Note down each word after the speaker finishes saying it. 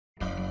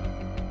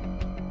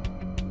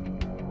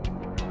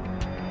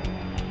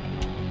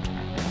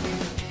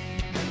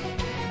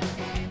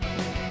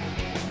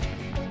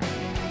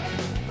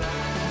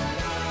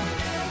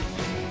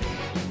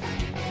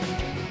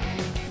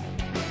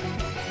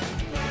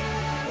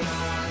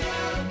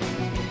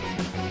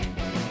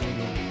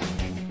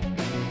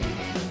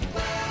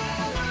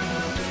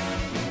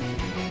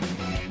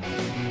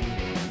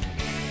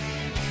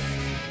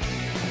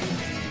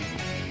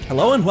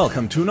Hello and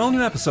welcome to an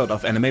all-new episode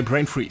of Anime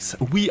Brain Freeze.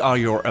 We are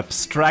your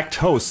abstract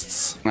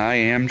hosts. I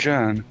am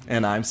John.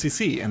 And I'm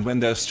CC, and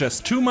when there's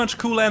just too much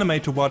cool anime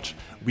to watch,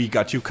 we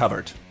got you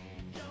covered.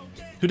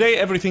 Today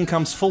everything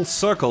comes full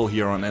circle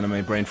here on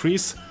Anime Brain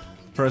Freeze.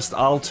 First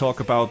I'll talk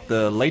about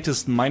the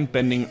latest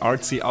mind-bending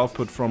artsy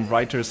output from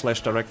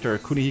writer/director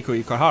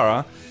Kunihiko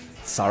Ikuhara,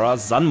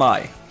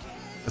 Sarazanmai.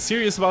 A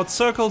series about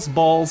circles,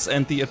 balls,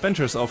 and the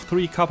adventures of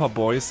three Kappa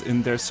boys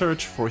in their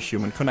search for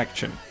human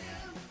connection.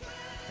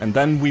 And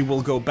then we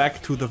will go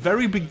back to the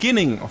very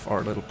beginning of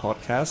our little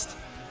podcast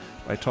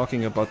by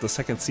talking about the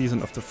second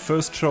season of the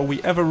first show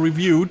we ever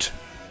reviewed,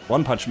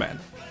 One Punch Man.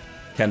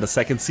 Can the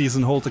second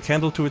season hold a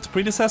candle to its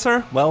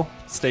predecessor? Well,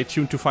 stay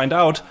tuned to find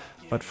out.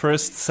 But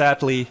first,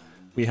 sadly,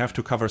 we have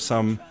to cover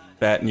some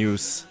bad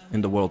news in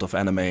the world of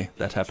anime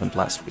that happened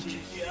last week.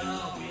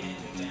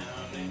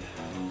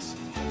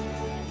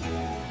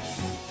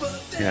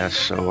 Yeah,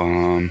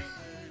 so,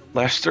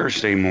 last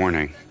Thursday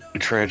morning, a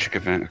tragic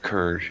event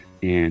occurred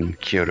in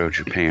Kyoto,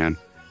 Japan,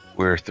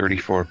 where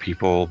 34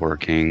 people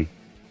working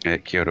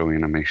at Kyoto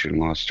Animation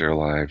lost their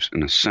lives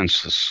in a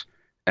senseless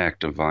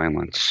act of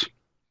violence.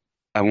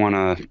 I want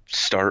to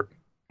start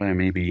by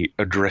maybe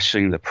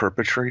addressing the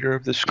perpetrator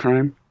of this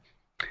crime.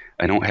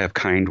 I don't have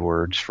kind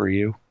words for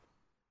you.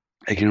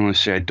 I can only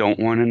say I don't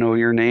want to know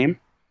your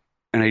name,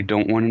 and I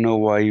don't want to know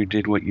why you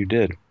did what you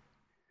did.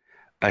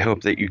 I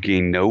hope that you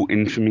gain no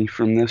infamy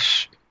from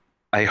this.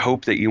 I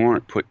hope that you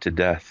aren't put to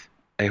death.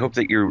 I hope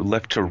that you're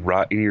left to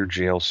rot in your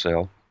jail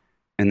cell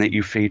and that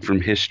you fade from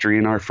history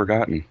and are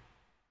forgotten.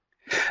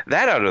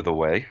 That out of the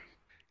way,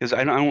 because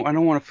I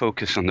don't want to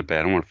focus on the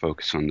bad. I want to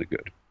focus on the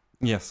good.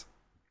 Yes.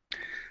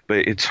 But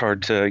it's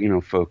hard to,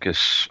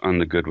 focus on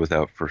the good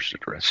without first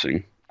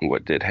addressing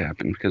what did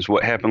happen, because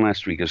what happened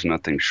last week is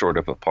nothing short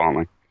of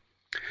appalling.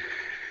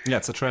 Yeah,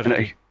 it's a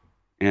tragedy.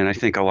 And I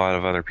think a lot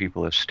of other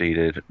people have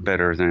stated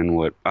better than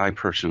what I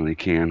personally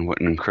can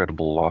what an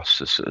incredible loss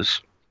this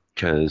is,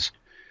 because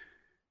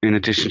in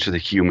addition to the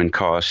human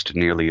cost,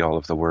 nearly all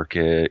of the work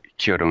at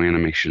Kyoto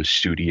Animation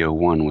Studio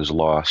 1 was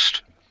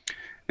lost.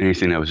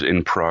 Anything that was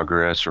in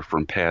progress or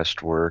from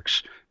past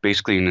works,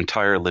 basically an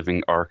entire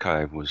living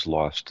archive was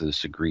lost to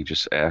this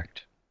egregious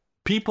act.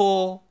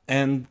 People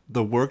and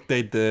the work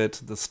they did,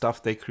 the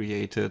stuff they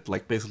created,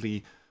 like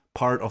basically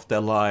part of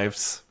their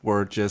lives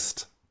were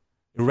just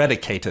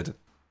eradicated.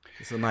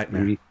 It's a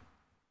nightmare.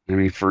 I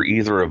mean, for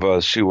either of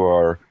us who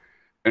are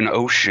an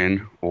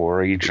ocean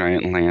or a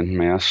giant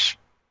landmass,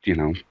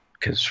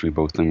 because we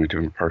both live in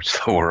different parts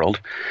of the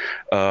world,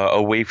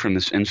 away from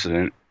this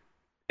incident,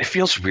 it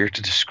feels weird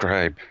to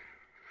describe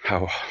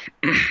how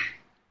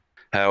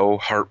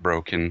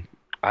heartbroken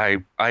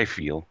I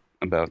feel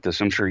about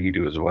this. I'm sure you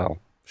do as well.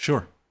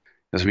 Sure.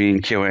 Because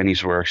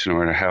KyoAni's works, no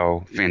matter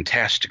how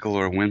fantastical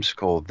or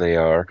whimsical they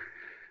are,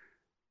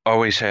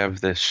 always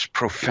have this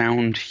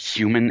profound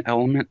human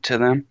element to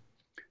them.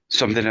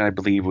 Something that I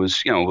believe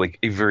was, like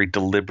a very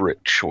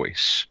deliberate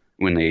choice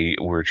when they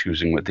were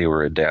choosing what they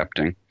were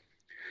adapting.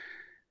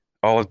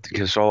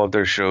 Because all of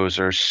their shows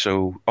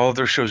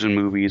and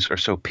movies are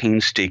so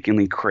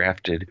painstakingly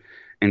crafted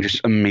and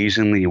just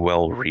amazingly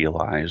well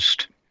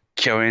realized.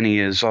 KyoAni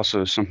is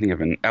also something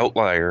of an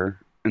outlier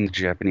in the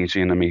Japanese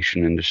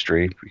animation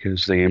industry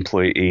because they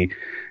employ a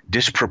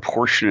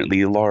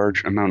disproportionately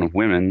large amount of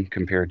women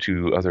compared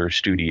to other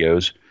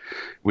studios,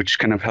 which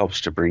kind of helps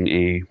to bring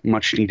a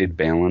much needed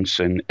balance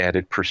and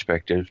added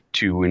perspective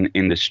to an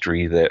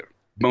industry that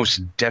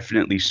most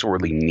definitely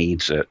sorely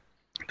needs it.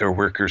 Their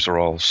workers are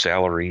all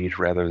salaried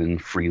rather than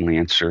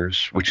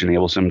freelancers, which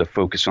enables them to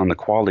focus on the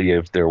quality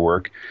of their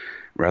work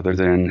rather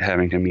than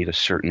having to meet a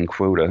certain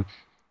quota.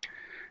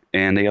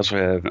 And they also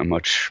have a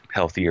much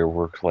healthier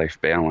work-life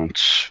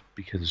balance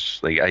because,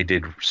 I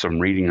did some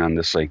reading on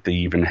this. They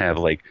even have,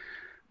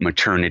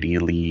 maternity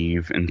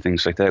leave and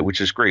things like that,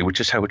 which is great, which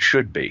is how it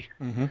should be.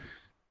 Mm-hmm.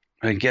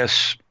 I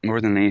guess,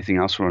 more than anything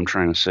else, what I'm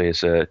trying to say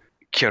is that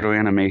Kyoto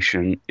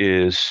Animation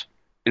is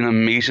an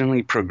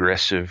amazingly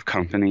progressive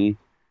company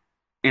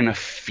in a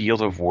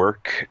field of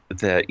work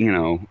that,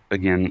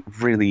 again,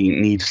 really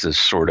needs this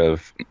sort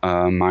of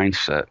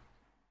mindset.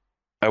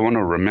 I want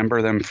to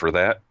remember them for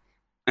that.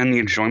 And the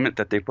enjoyment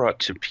that they brought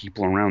to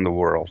people around the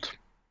world.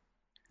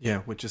 Yeah,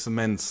 which is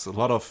immense. A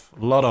lot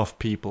of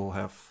people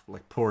have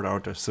poured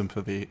out their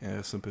sympathy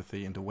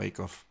in the wake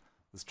of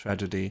this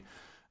tragedy,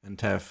 and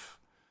have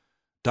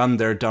done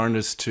their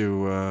darndest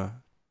to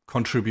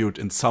contribute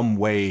in some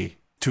way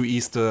to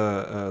ease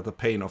the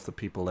pain of the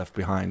people left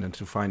behind, and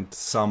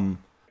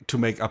to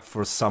make up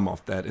for some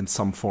of that in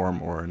some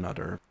form or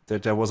another.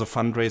 There was a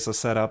fundraiser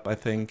set up, I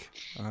think,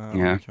 on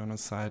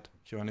KyoAni's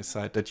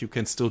side that you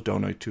can still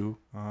donate to,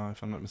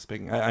 if I'm not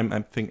mistaken. I'm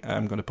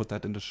going to put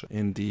that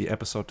in the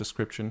episode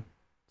description,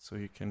 so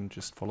you can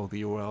just follow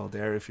the URL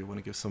there if you want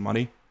to give some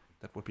money.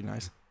 That would be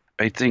nice.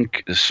 I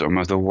think some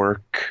of the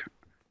work,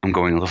 I'm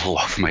going a little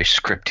off my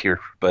script here,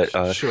 but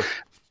sure.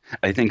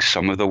 I think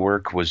some of the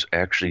work was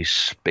actually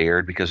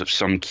spared because of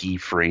some key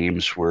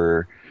frames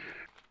were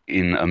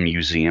in a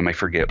museum. I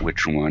forget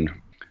which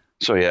one.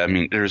 So yeah,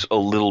 there's a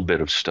little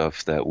bit of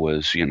stuff that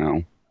was,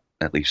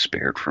 at least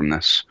spared from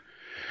this.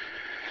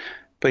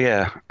 But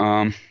yeah,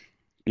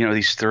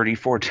 these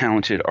 34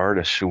 talented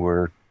artists who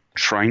were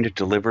trying to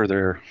deliver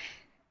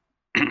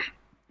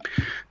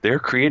their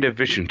creative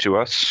vision to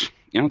us,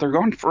 they're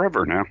gone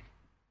forever now.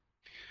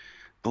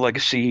 The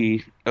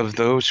legacy of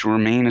those who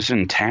remain is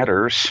in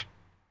tatters.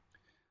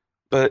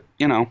 But,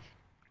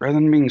 rather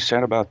than being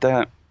sad about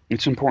that,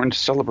 it's important to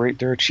celebrate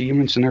their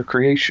achievements and their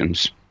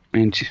creations.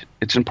 And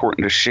it's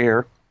important to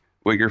share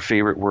what your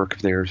favorite work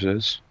of theirs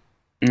is.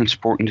 And it's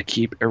important to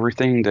keep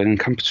everything that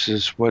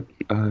encompasses what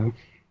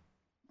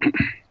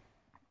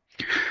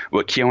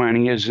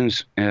KyoAni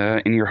is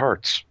in your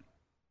hearts.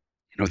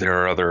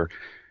 There are other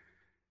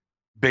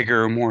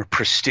bigger, more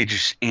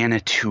prestigious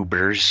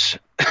Anitubers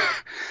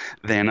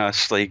than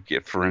us,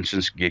 like, for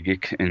instance,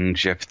 Gigik and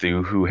Jeff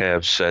Thu, who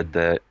have said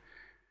that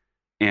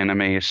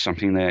anime is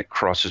something that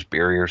crosses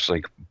barriers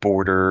like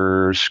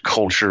borders,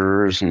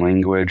 cultures, and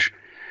language.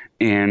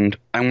 And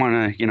I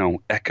want to,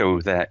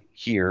 echo that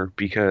here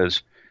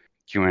because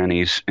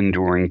KyoAni's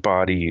enduring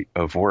body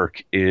of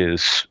work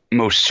is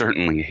most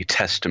certainly a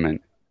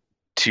testament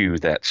to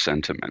that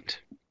sentiment.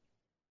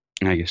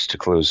 And I guess to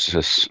close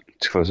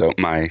out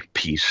my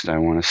piece, I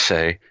want to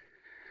say,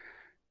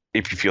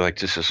 if you feel like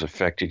this has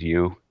affected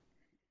you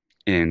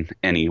in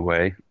any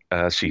way,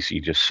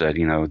 CC just said,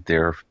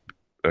 there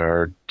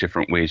are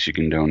different ways you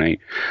can donate.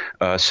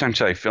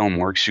 Sentai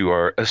Filmworks, who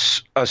are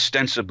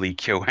ostensibly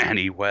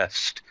KyoAni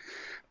West,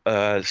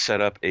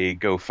 set up a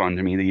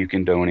GoFundMe that you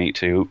can donate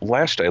to.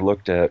 Last I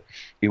looked at,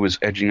 it was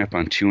edging up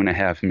on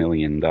 $2.5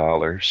 million,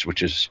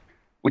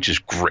 which is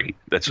great.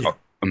 That's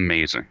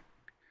amazing.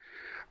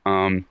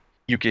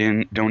 You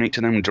can donate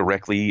to them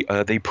directly.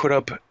 They put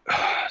up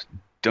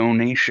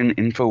donation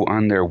info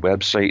on their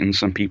website, and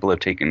some people have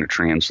taken to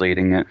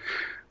translating it.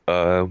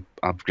 I'm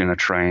going to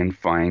try and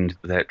find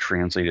that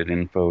translated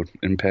info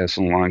and pass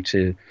it along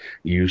to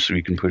you so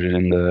you can put it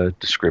in the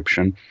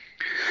description.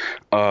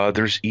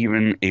 There's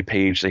even a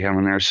page they have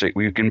on their site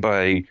where you can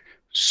buy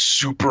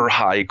super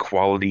high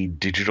quality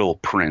digital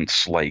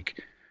prints, like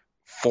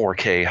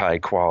 4K high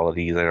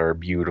quality, that are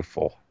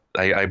beautiful.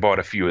 I bought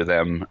a few of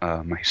them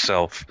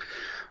myself.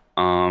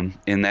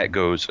 And that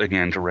goes,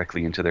 again,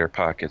 directly into their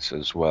pockets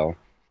as well.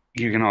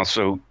 You can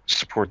also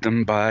support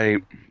them by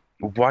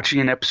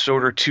watching an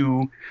episode or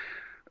two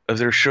of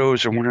their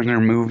shows or one of their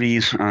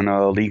movies on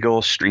a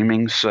legal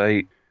streaming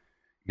site.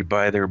 You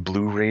buy their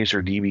Blu-rays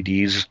or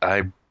DVDs.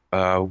 I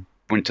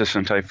went to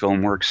Sentai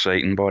Filmworks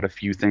site and bought a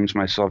few things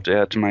myself to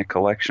add to my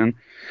collection.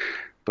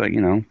 But,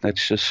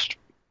 that's just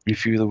a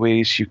few of the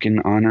ways you can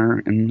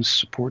honor and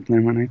support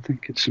them, and I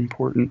think it's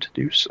important to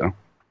do so.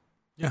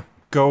 Yeah,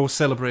 go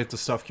celebrate the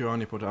stuff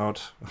KyoAni put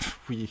out.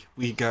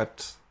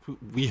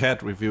 We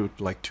had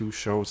reviewed like 2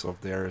 shows of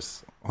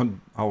theirs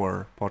on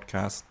our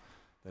podcast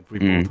that we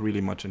both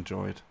really much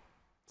enjoyed.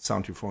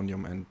 Sound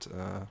Euphonium and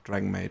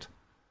Dragon Maid.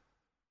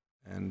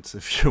 And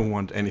if you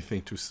want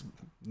anything to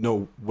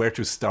know where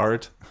to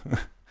start,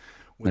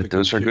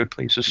 those are good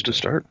places to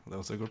start.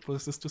 Those are good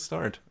places to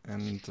start.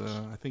 And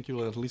I think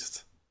you'll at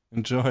least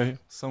enjoy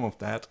some of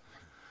that.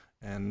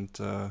 And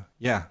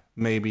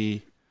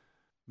maybe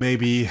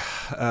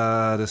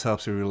this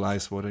helps you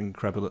realize what an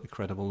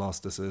incredible loss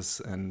this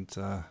is. And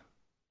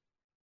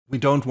we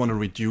don't want to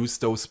reduce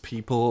those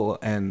people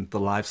and the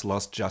lives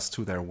lost just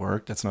to their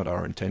work. That's not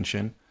our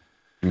intention.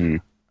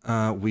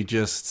 We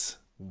just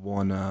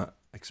want to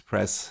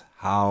express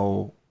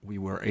how we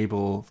were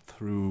able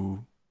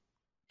to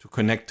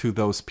connect to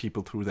those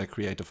people through their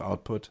creative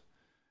output,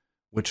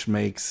 which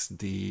makes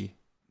the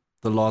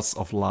loss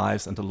of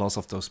lives and the loss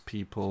of those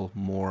people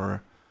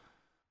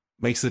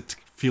makes it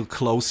feel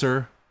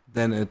closer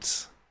than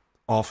it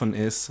often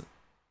is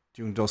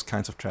during those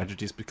kinds of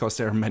tragedies, because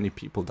there are many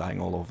people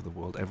dying all over the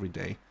world every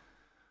day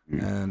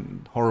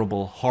and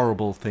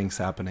horrible things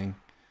happening.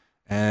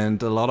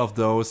 And a lot of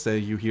those that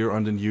you hear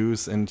on the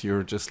news and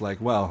you're just like,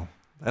 well,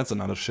 that's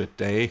another shit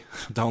day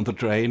down the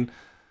drain.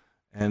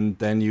 And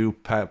then you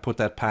put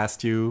that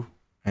past you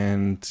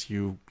and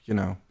you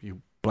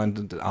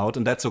blend it out.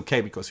 And that's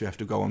okay, because you have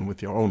to go on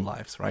with your own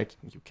lives, right?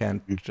 You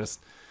can't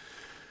just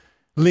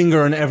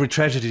linger on every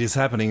tragedy that's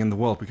happening in the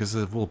world, because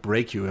it will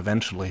break you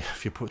eventually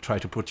if you try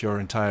to put your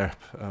entire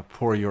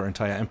pour your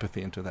entire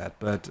empathy into that.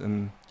 But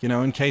in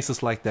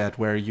cases like that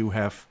where you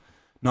have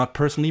not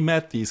personally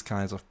met these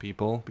kinds of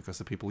people, because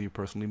the people you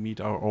personally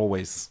meet are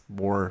always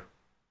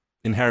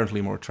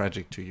inherently more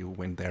tragic to you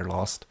when they're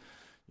lost,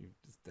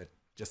 that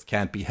just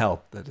can't be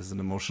helped. That is an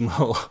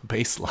emotional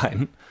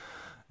baseline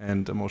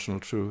and emotional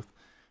truth.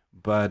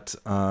 But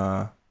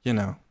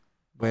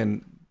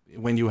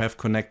when you have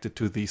connected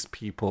to these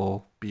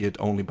people, be it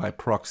only by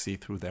proxy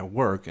through their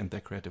work and their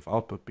creative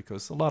output,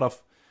 because a lot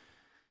of,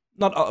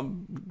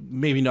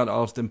 maybe not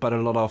all of them, but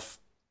a lot of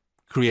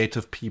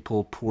creative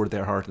people pour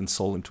their heart and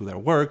soul into their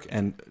work,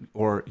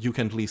 or you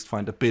can at least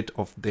find a bit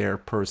of their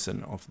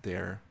person, of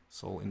their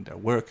soul in their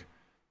work.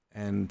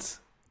 And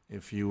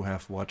if you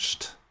have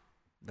watched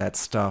that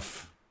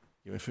stuff,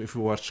 if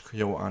you watch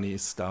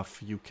KyoAni's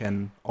stuff, you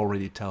can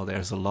already tell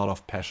there's a lot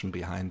of passion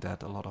behind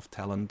that, a lot of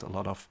talent, a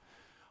lot of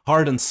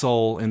heart and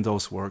soul in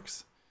those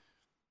works.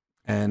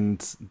 And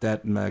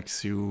that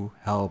makes you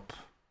help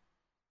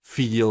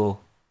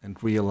feel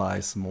and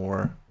realize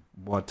more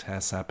what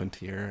has happened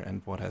here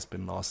and what has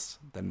been lost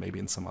than maybe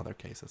in some other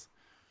cases.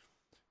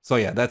 So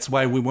yeah, that's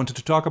why we wanted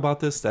to talk about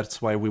this.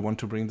 That's why we want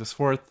to bring this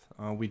forth.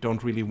 We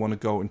don't really want to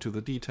go into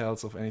the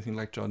details of anything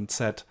like John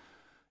said.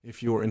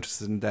 If you're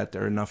interested in that,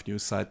 there are enough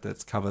news sites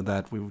that cover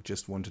that. We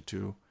just wanted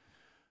to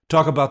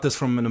talk about this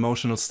from an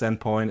emotional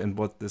standpoint and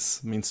what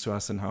this means to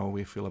us and how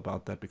we feel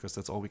about that, because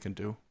that's all we can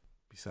do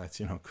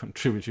besides,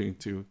 contributing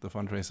to the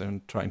fundraiser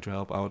and trying to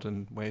help out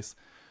in ways.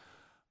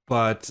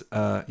 But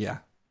yeah,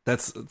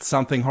 that's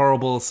something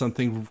horrible,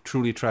 something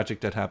truly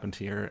tragic that happened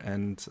here.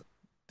 And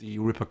the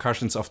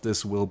repercussions of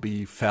this will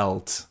be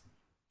felt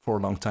for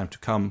a long time to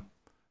come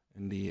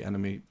in the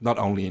anime, not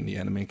only in the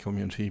anime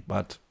community,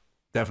 but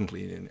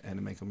definitely in the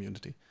anime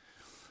community.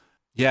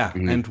 Yeah,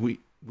 and we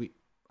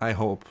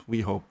hope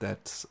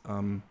that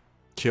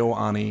Kyoto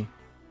Ani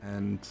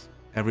and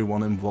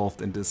everyone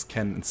involved in this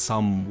can in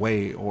some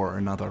way or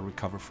another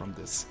recover from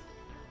this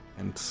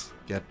and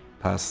get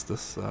past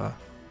this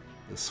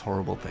this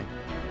horrible thing.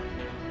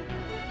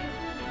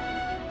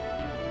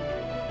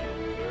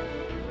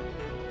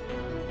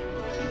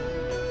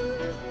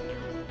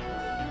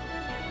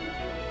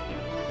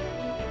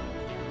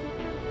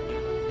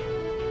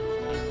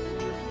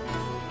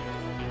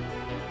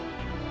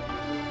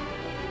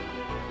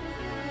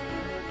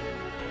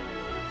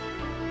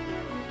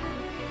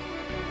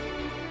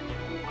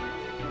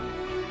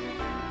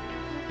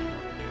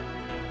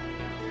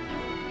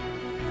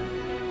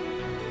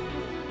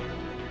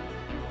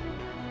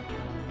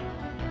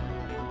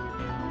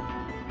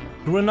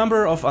 Through a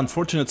number of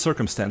unfortunate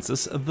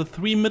circumstances, the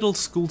three middle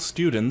school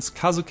students,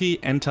 Kazuki,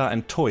 Enta,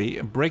 and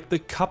Toi, break the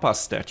Kappa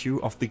statue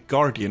of the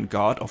guardian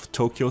god of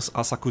Tokyo's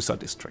Asakusa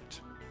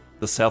district.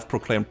 The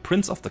self-proclaimed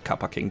prince of the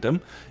Kappa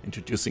kingdom,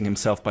 introducing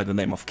himself by the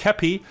name of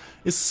Kappi,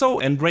 is so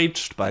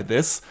enraged by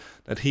this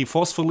that he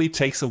forcefully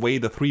takes away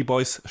the three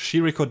boys'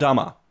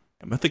 shirikodama,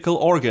 a mythical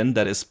organ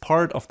that is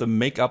part of the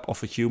makeup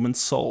of a human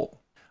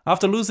soul.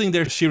 After losing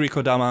their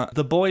shirikodama,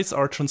 the boys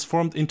are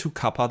transformed into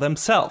Kappa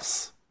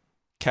themselves.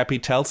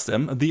 Kappi tells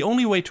them the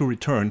only way to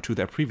return to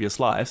their previous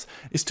lives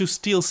is to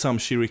steal some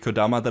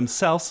shirikodama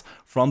themselves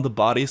from the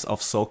bodies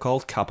of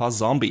so-called Kappa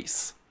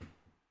zombies.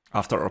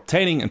 After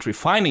obtaining and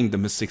refining the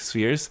mystic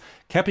spheres,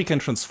 Kappi can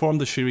transform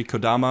the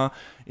shirikodama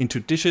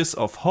into dishes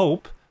of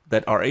hope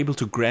that are able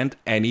to grant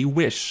any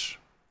wish.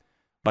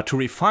 But to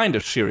refine the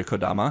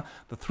shirikodama,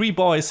 the three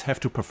boys have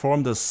to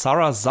perform the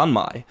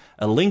Sarazanmai,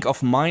 a link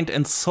of mind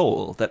and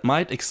soul that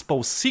might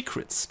expose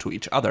secrets to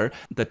each other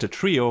that the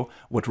trio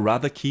would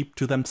rather keep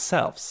to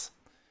themselves.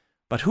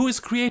 But who is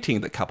creating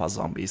the Kappa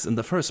zombies in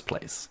the first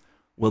place?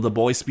 Will the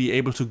boys be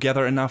able to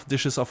gather enough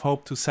dishes of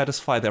hope to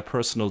satisfy their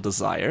personal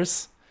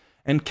desires?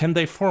 And can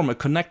they form a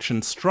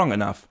connection strong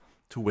enough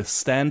to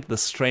withstand the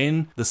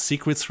strain the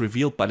secrets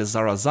revealed by the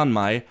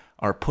Sarazanmai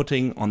are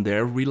putting on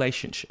their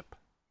relationship?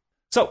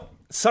 So,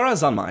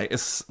 Sarazanmai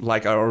is,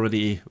 like I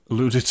already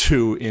alluded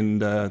to in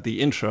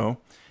the intro,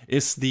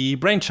 is the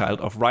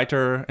brainchild of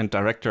writer and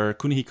director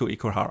Kunihiko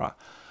Ikuhara.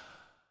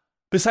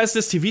 Besides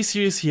this TV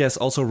series, he has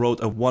also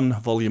wrote a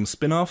one-volume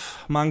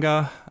spin-off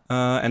manga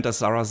and a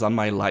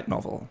Sarazanmai light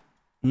novel.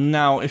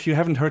 Now, if you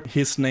haven't heard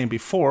his name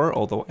before,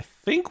 although I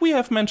think we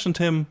have mentioned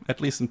him,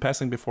 at least in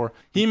passing before,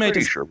 he made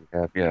his... Pretty sure we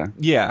have, yeah.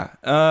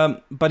 Yeah,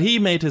 but he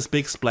made his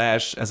big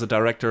splash as a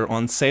director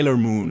on Sailor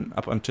Moon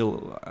up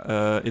until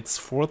its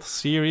fourth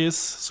series,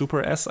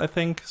 Super S, I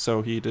think.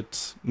 So he did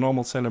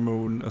normal Sailor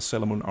Moon,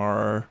 Sailor Moon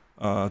R,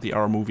 the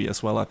R movie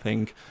as well, I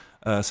think,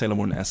 Sailor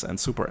Moon S and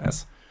Super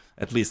S.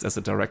 At least as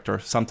a director,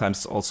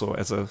 sometimes also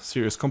as a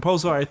serious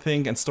composer, I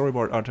think, and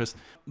storyboard artist.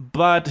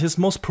 But his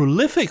most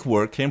prolific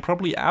work came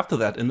probably after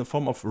that in the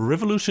form of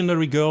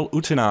Revolutionary Girl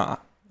Utena,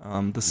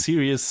 the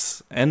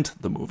series and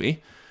the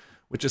movie,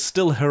 which is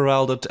still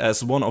heralded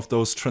as one of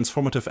those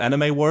transformative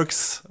anime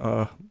works,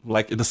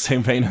 like in the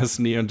same vein as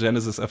Neon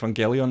Genesis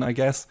Evangelion, I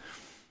guess,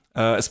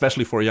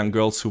 especially for young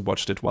girls who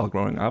watched it while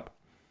growing up.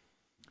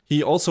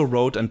 He also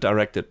wrote and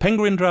directed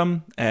Penguin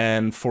Drum,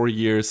 and 4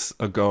 years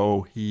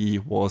ago he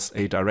was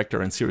a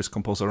director and series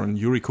composer on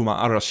Yurikuma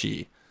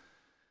Arashi.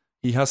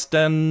 He has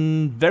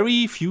done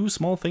very few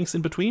small things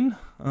in between,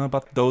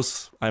 but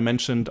those I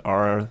mentioned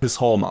are his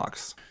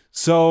hallmarks.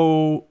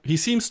 So he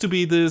seems to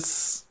be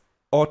this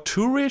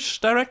auteurish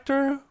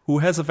director who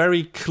has a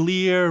very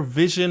clear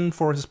vision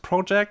for his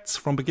projects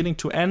from beginning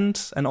to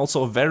end, and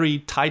also a very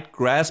tight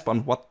grasp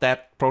on what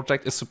that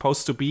project is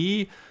supposed to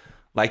be.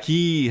 Like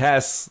he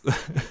has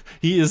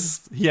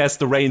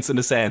the reins in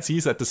his hands.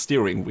 He's at the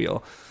steering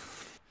wheel.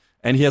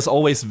 And he has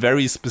always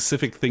very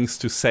specific things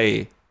to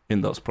say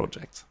in those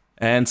projects.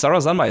 And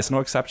Sarazanmai is no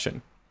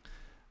exception.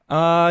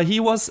 He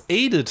was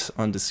aided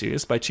on the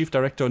series by chief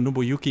director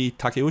Nobuyuki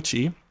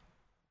Takeuchi,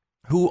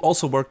 who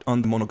also worked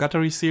on the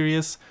Monogatari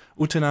series,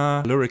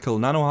 Utena, Lyrical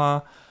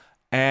Nanoha,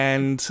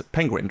 and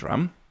Penguin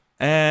Drum.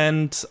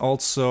 And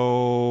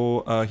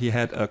also he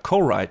had a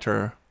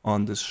co-writer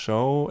on this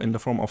show in the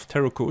form of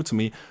Teruko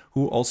Utsumi,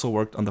 who also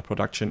worked on the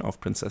production of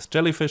Princess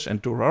Jellyfish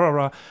and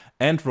Durarara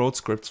and wrote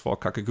scripts for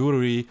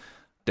Kakegurui,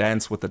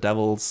 Dance with the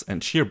Devils,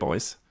 and Sheer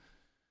Boys.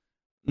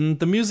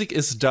 The music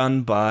is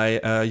done by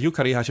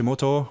Yukari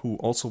Hashimoto, who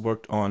also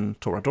worked on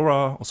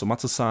Toradora,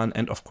 Osomatsu-san,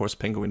 and of course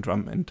Penguin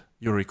Drum and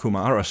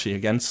Yurikuma Arashi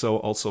again, so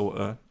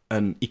also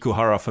an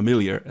Ikuhara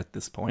familiar at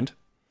this point.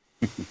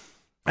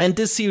 And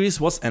this series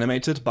was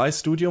animated by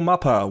Studio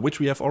Mappa, which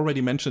we have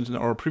already mentioned in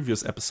our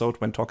previous episode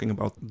when talking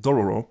about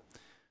Dororo.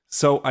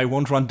 So I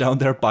won't run down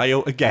their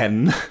bio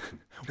again,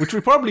 which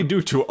we probably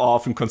do too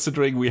often,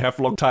 considering we have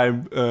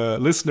long-time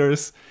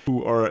listeners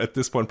who are at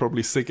this point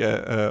probably sick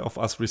of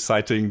us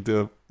reciting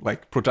the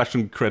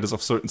production credits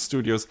of certain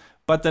studios.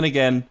 But then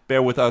again,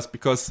 bear with us,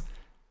 because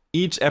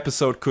each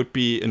episode could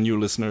be a new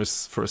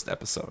listener's first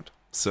episode.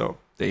 So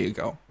there you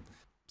go.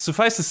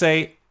 Suffice to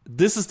say,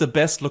 this is the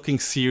best-looking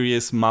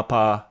series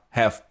Mappa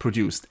have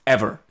produced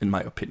ever, in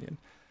my opinion.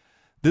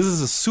 This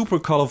is a super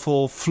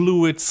colorful,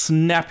 fluid,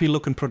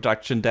 snappy-looking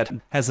production that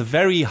has a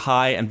very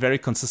high and very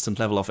consistent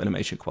level of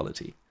animation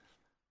quality.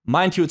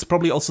 Mind you, it's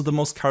probably also the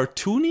most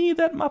cartoony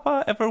that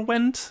Mappa ever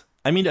went.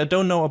 I mean, I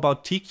don't know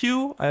about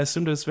TQ. I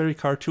assume that it's very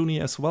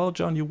cartoony as well.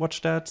 John, you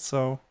watched that,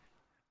 so...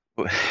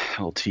 Well,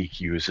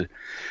 TQ is...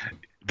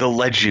 The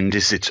legend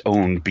is its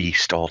own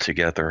beast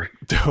altogether.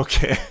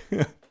 Okay.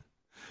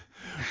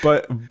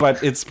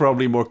 But it's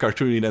probably more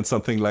cartoony than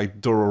something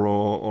like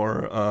Dororo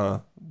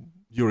or...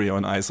 Yuri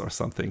on Ice or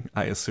something,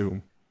 I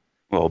assume.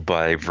 Well,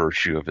 by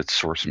virtue of its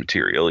source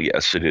material,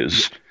 yes, it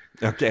is.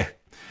 Okay.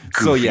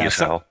 Goofy as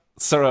hell.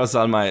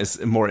 Sarazanmai is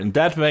more in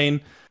that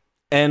vein.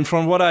 And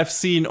from what I've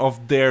seen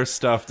of their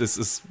stuff, this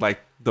is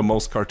the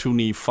most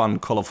cartoony, fun,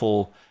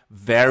 colorful,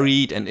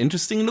 varied, and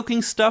interesting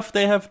looking stuff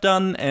they have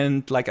done.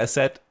 And like I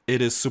said,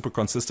 it is super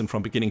consistent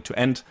from beginning to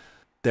end.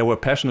 There were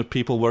passionate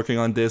people working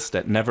on this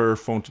that never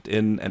phoned it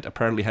in and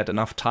apparently had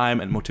enough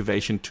time and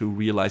motivation to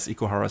realize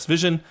Ikuhara's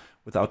vision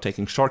without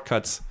taking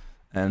shortcuts,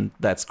 and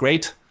that's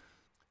great.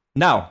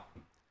 Now,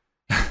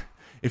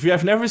 if you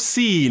have never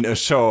seen a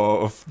show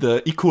of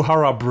the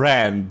Ikuhara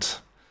brand,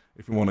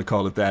 if you want to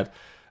call it that,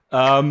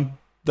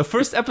 the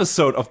first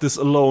episode of this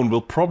alone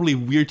will probably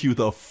weird you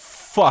the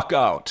fuck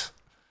out.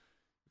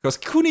 Because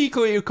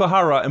Kunihiko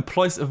Ikuhara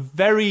employs a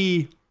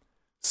very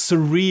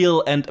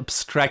surreal and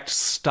abstract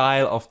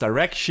style of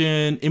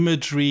direction,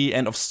 imagery,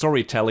 and of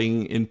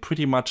storytelling in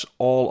pretty much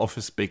all of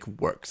his big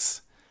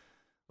works.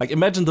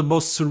 Imagine the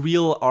most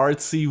surreal,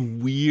 artsy,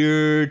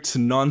 weird,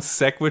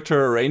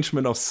 non-sequitur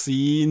arrangement of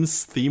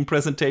scenes, theme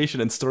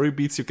presentation, and story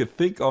beats you could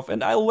think of,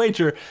 and I'll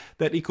wager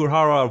that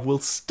Ikuhara will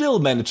still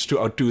manage to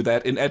outdo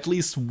that in at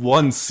least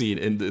one scene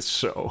in this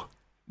show.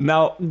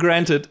 Now,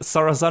 granted,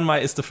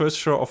 Sarazanmai is the first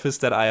show of his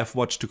that I have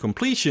watched to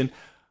completion,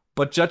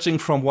 but judging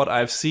from what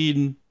I've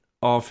seen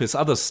of his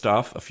other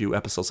stuff, a few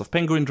episodes of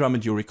Penguin Drum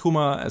and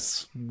Yurikuma,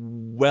 as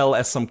well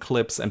as some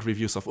clips and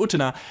reviews of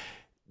Utena,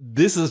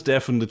 this is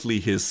definitely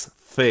his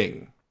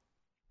thing.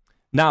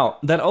 Now,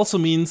 that also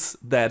means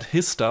that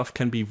his stuff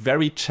can be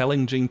very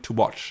challenging to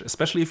watch,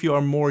 especially if you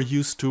are more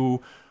used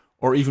to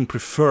or even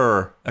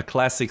prefer a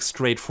classic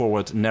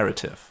straightforward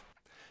narrative.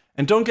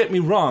 And don't get me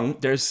wrong,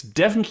 there's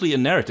definitely a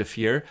narrative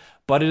here,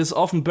 but it is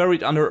often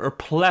buried under a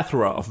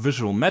plethora of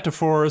visual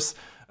metaphors,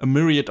 a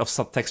myriad of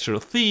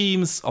subtextual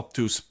themes,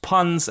 obtuse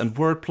puns and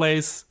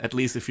wordplays, at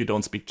least if you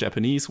don't speak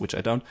Japanese, which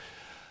I don't,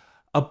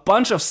 a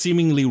bunch of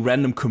seemingly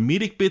random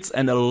comedic bits,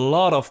 and a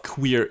lot of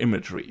queer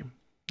imagery.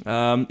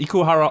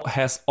 Ikuhara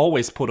has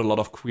always put a lot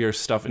of queer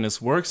stuff in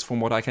his works, from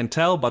what I can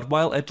tell, but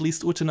while at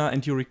least Utena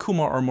and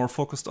Yurikuma are more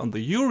focused on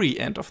the Yuri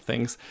end of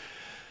things,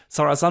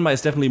 Sarazanmai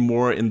is definitely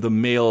more in the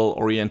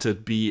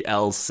male-oriented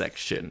BL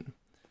section.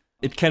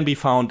 It can be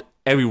found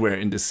everywhere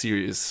in this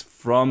series,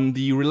 from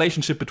the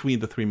relationship between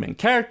the three main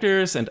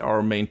characters and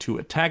our main two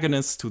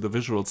antagonists to the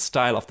visual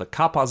style of the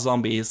Kappa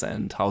zombies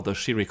and how the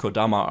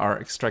Shirikodama are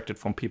extracted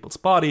from people's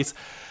bodies,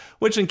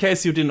 which, in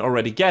case you didn't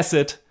already guess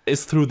it,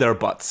 is through their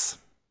butts.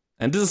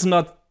 And this is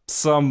not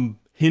some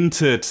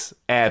hinted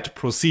at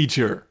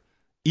procedure.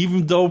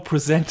 Even though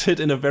presented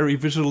in a very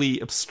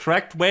visually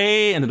abstract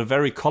way and in a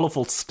very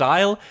colorful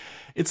style,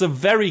 it's a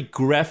very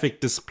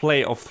graphic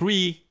display of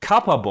three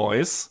Kappa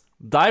boys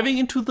diving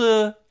into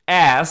the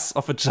ass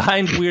of a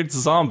giant weird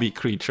zombie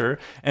creature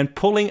and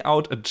pulling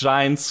out a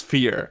giant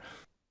sphere.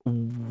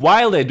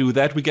 While they do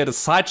that, we get a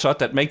side shot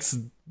that makes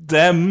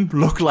them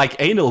look like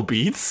anal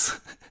beads.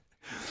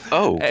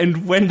 Oh.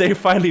 And when they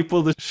finally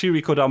pull the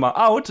Shirikodama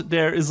out,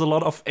 there is a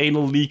lot of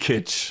anal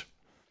leakage.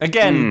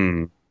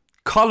 Again,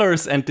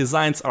 colors and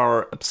designs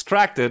are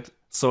abstracted,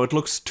 so it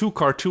looks too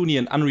cartoony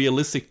and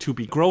unrealistic to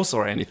be gross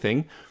or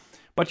anything.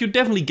 But you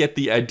definitely get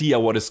the idea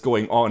what is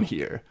going on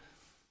here.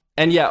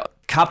 And yeah,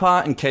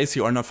 Kappa, in case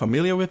you are not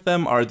familiar with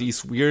them, are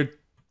these weird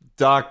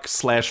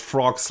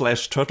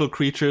duck/frog/turtle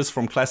creatures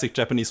from classic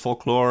Japanese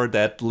folklore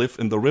that live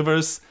in the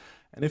rivers.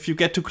 And if you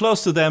get too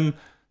close to them,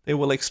 they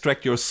will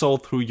extract your soul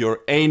through your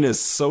anus.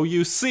 So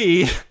you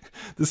see,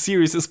 the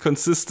series is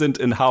consistent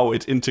in how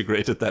it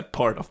integrated that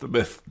part of the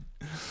myth.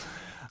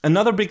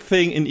 Another big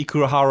thing in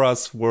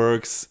Ikuhara's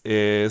works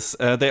is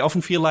they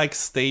often feel like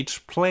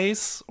stage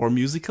plays or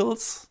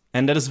musicals,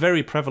 and that is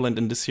very prevalent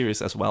in this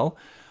series as well.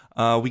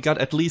 We got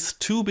at least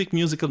 2 big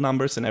musical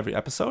numbers in every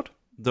episode.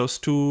 Those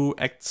 2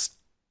 acts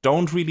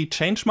don't really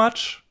change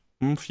much.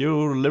 A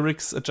few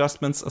lyrics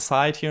adjustments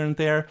aside here and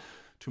there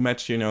to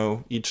match,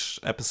 each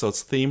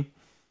episode's theme.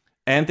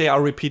 And they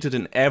are repeated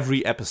in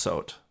every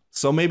episode.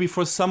 So maybe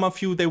for some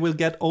of you they will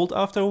get old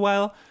after a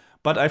while,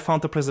 but I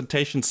found the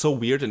presentation so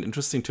weird and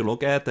interesting to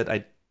look at that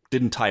I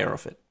didn't tire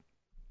of it.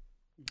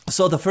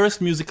 So the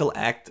first musical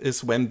act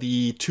is when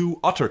the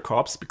 2 otter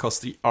corps, because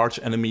the arch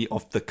enemy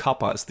of the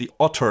Kappa is the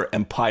Otter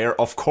Empire,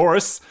 of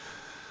course,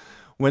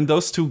 when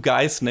those 2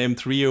 guys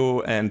named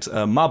Ryo and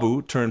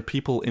Mabu turn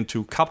people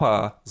into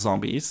Kappa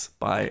zombies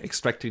by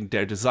extracting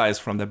their desires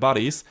from their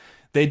bodies,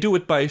 they do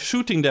it by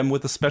shooting them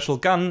with a special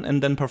gun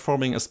and then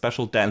performing a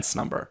special dance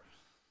number.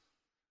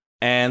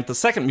 And the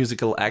second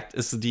musical act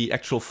is the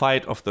actual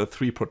fight of the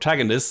 3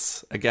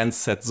 protagonists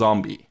against said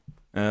zombie.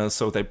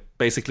 So they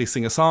basically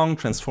sing a song,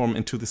 transform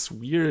into this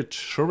weird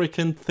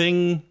shuriken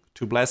thing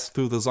to blast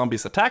through the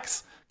zombies'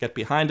 attacks, get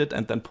behind it,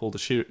 and then pull the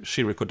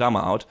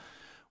Shirikodama out,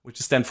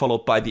 which is then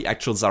followed by the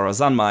actual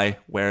Sarazanmai,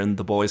 wherein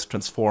the boys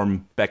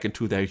transform back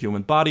into their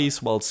human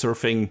bodies while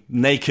surfing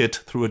naked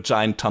through a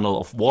giant tunnel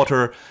of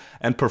water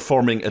and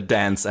performing a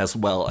dance as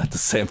well at the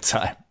same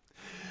time.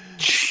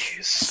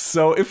 Jeez.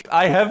 So if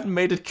I haven't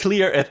made it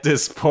clear at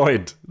this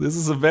point, this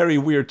is a very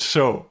weird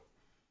show.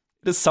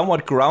 It is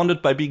somewhat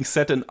grounded by being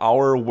set in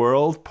our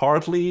world,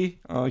 partly.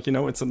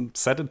 It's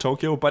set in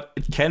Tokyo, but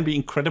it can be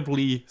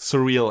incredibly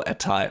surreal at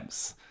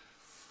times.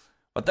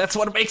 But that's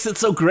what makes it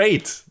so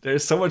great.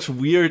 There's so much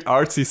weird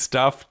artsy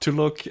stuff to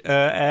look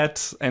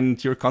at,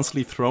 and you're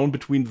constantly thrown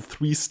between the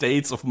 3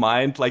 states of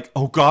mind, like,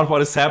 oh god,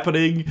 what is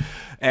happening?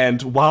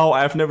 And wow,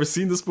 I've never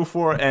seen this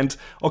before, and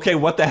okay,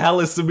 what the hell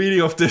is the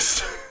meaning of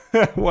this?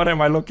 What am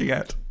I looking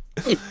at?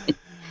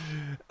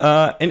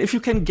 And if you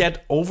can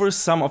get over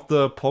some of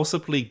the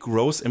possibly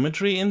gross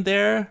imagery in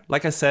there,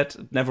 like I said,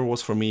 it never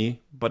was for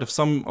me, but if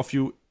some of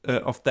you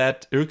of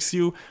that irks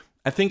you,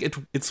 I think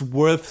it's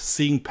worth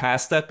seeing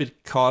past that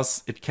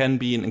because it can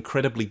be an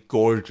incredibly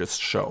gorgeous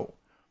show.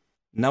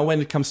 Now, when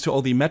it comes to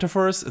all the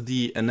metaphors,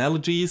 the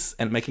analogies,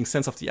 and making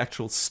sense of the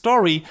actual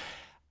story,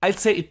 I'd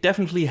say it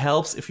definitely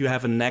helps if you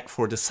have a knack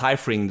for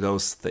deciphering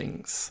those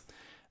things.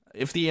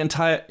 If the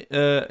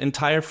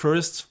entire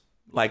first,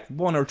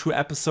 1 or 2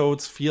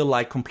 episodes feel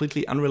like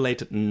completely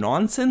unrelated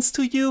nonsense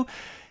to you,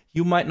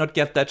 you might not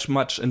get that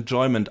much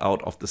enjoyment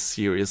out of the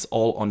series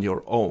all on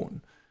your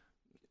own.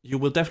 You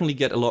will definitely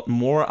get a lot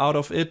more out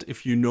of it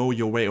if you know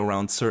your way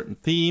around certain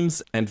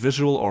themes and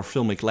visual or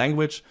filmic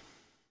language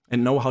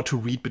and know how to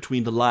read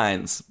between the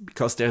lines,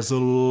 because there's a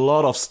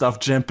lot of stuff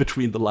jammed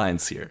between the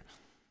lines here.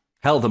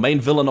 Hell, the main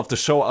villain of the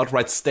show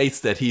outright states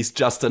that he's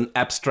just an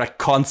abstract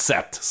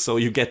concept, so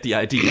you get the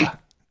idea.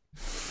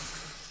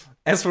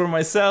 As for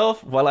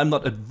myself, while I'm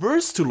not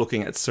adverse to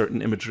looking at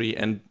certain imagery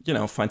and,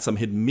 find some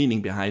hidden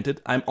meaning behind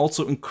it, I'm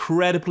also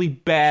incredibly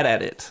bad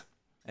at it.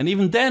 And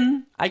even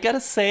then, I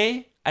gotta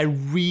say, I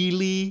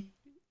really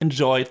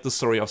enjoyed the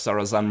story of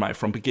Sarazanmai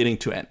from beginning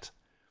to end.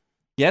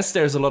 Yes,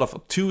 there's a lot of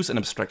obtuse and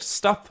abstract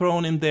stuff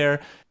thrown in there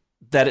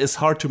that is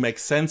hard to make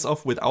sense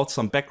of without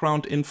some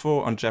background info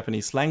on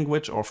Japanese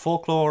language or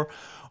folklore,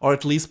 or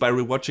at least by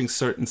rewatching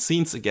certain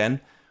scenes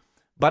again.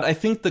 But I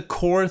think the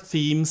core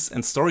themes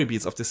and story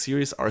beats of the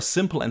series are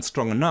simple and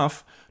strong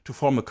enough to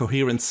form a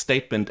coherent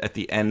statement at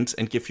the end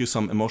and give you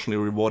some emotionally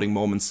rewarding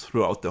moments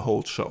throughout the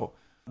whole show.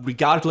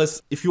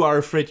 Regardless, if you are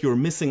afraid you're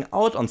missing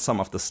out on some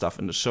of the stuff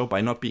in the show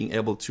by not being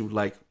able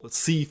to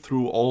see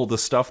through all the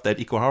stuff that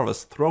Ikuhara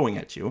is throwing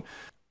at you,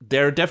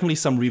 there are definitely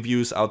some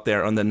reviews out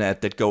there on the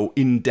net that go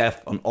in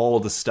depth on all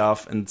the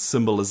stuff and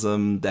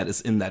symbolism that is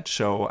in that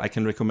show. I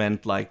can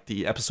recommend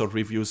the episode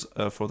reviews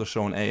for the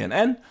show on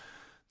ANN.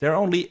 There are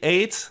only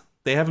 8.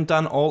 They haven't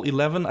done all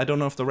 11. I don't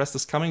know if the rest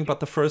is coming, but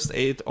the first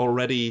 8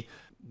 already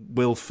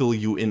will fill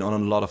you in on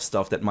a lot of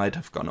stuff that might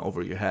have gone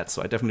over your head.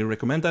 So I definitely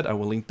recommend that. I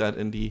will link that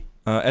in the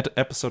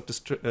episode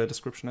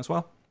description as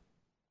well.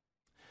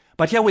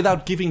 But yeah,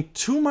 without giving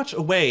too much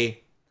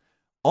away,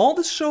 all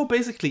this show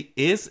basically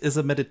is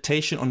a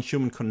meditation on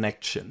human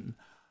connection.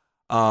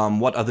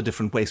 What are the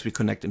different ways we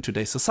connect in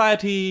today's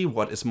society?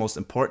 What is most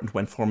important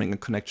when forming a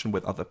connection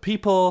with other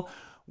people?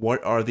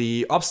 What are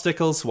the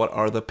obstacles? What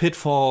are the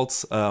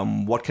pitfalls?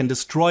 What can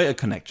destroy a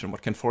connection?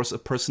 What can force a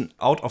person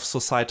out of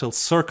societal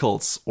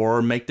circles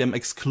or make them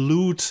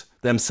exclude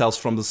themselves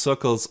from the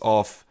circles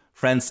of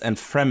friends and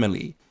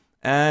family?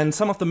 And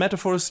some of the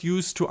metaphors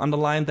used to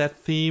underline that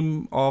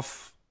theme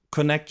of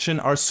connection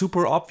are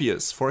super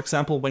obvious. For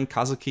example, when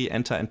Kazuki,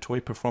 Enta, and Toi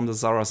perform the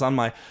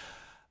Sarazanmai,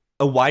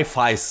 a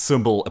Wi-Fi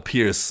symbol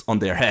appears on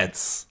their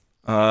heads.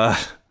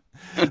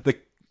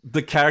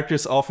 The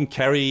characters often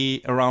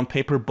carry around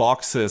paper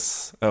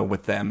boxes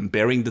with them,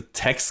 bearing the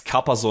text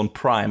Kappa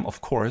Prime,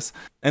 of course.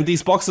 And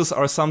these boxes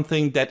are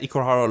something that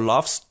Ikuhara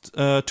loves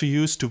to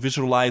use to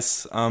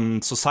visualize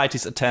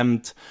society's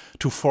attempt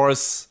to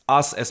force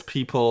us as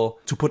people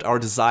to put our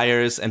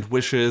desires and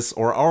wishes,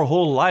 or our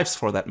whole lives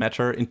for that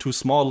matter, into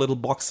small little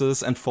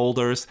boxes and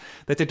folders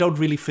that they don't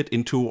really fit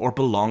into or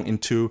belong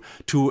into,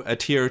 to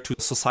adhere to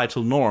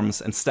societal norms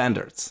and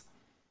standards.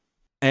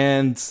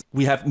 And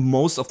we have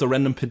most of the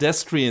random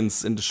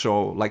pedestrians in the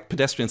show, like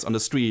pedestrians on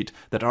the street,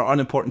 that are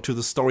unimportant to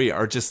the story,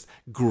 are just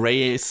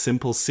gray,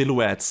 simple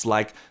silhouettes,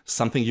 like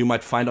something you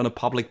might find on a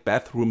public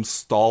bathroom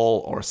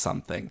stall or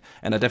something.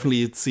 And I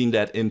definitely seen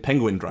that in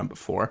Penguin Drum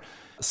before.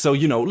 So,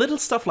 you know, little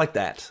stuff like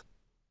that.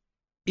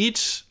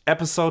 Each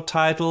episode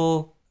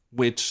title,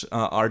 which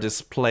are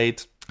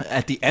displayed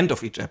at the end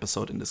of each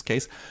episode in this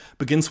case,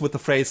 begins with the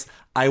phrase,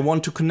 "I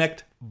want to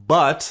connect,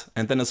 but,"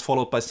 and then is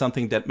followed by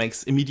something that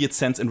makes immediate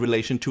sense in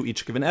relation to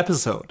each given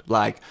episode.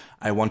 Like,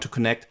 "I want to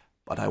connect,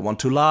 but I want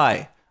to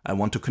lie. I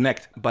want to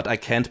connect, but I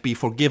can't be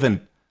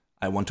forgiven.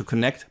 I want to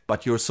connect,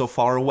 but you're so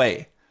far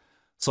away."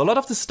 So a lot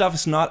of this stuff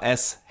is not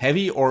as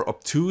heavy or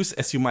obtuse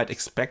as you might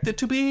expect it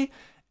to be,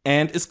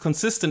 and is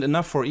consistent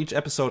enough for each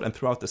episode and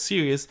throughout the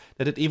series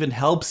that it even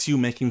helps you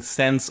making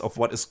sense of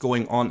what is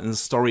going on in the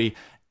story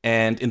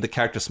and in the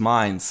characters'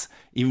 minds,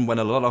 even when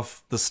a lot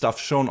of the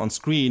stuff shown on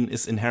screen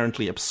is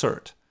inherently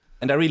absurd.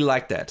 And I really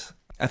like that.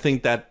 I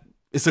think that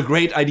is a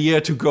great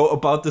idea to go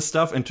about this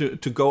stuff and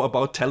to go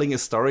about telling a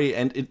story,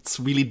 and it's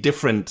really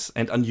different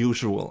and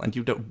unusual, and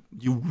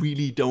you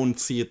really don't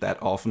see it that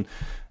often,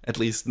 at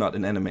least not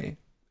in anime,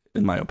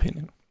 in my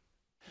opinion.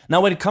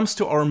 Now, when it comes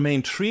to our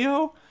main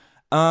trio,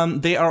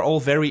 they are all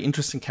very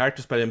interesting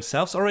characters by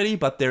themselves already,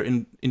 but their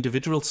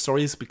individual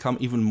stories become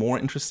even more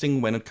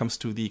interesting when it comes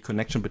to the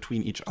connection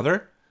between each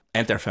other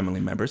and their family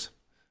members.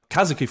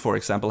 Kazuki, for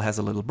example, has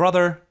a little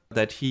brother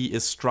that he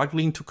is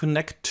struggling to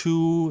connect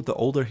to the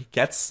older he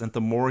gets and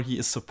the more he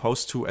is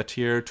supposed to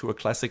adhere to a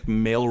classic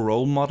male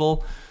role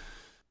model.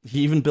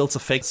 He even builds a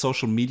fake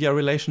social media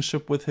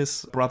relationship with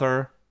his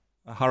brother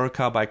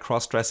Haruka by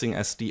cross-dressing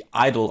as the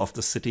idol of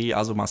the city,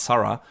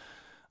 Azumasara,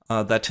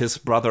 that his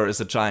brother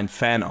is a giant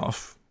fan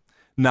of.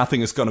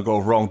 Nothing is gonna go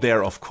wrong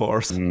there, of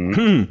course.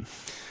 And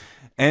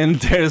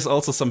there's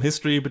also some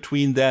history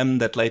between them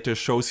that later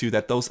shows you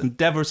that those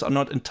endeavors are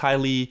not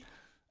entirely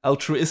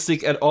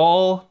altruistic at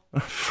all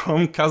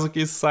from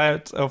Kazuki's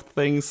side of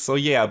things. So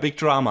yeah, big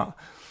drama.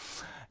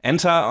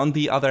 Enta, on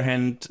the other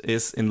hand,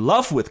 is in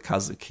love with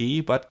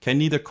Kazuki, but can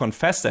neither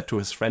confess that to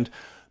his friend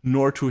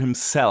nor to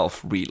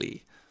himself,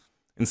 really.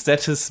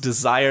 Instead, his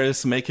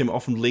desires make him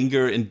often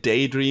linger in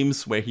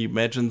daydreams where he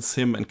imagines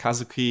him and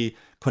Kazuki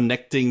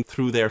connecting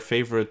through their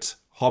favorite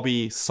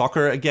hobby,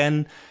 soccer,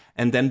 again,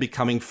 and then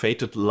becoming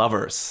fated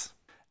lovers.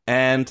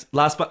 And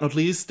last but not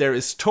least, there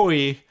is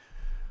Toi,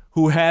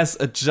 who has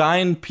a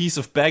giant piece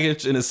of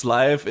baggage in his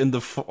life,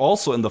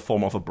 also in the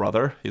form of a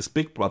brother, his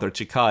big brother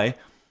Chikai,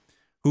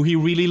 who he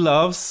really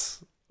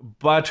loves,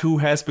 but who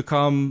has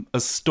become a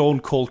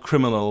stone-cold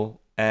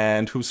criminal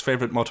and whose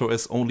favorite motto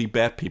is "only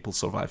bad people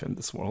survive in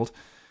this world,"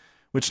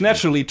 which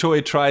naturally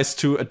Toi tries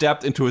to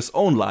adapt into his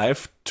own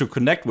life to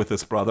connect with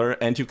his brother,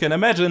 and you can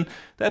imagine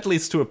that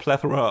leads to a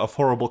plethora of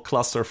horrible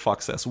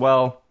clusterfucks as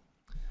well.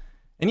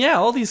 And yeah,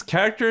 all these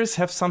characters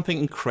have something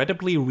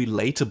incredibly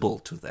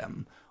relatable to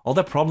them. All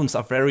their problems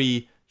are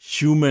very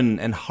human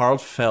and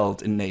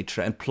heartfelt in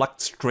nature and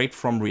plucked straight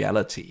from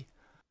reality.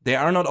 They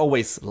are not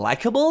always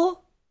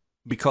likable,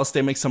 because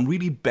they make some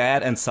really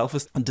bad and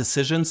selfish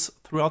decisions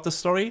throughout the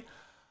story,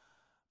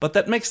 but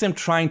that makes them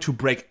trying to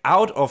break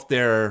out of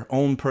their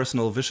own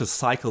personal vicious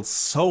cycles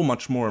so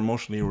much more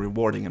emotionally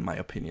rewarding, in my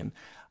opinion.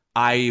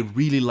 I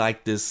really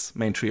like this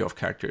main trio of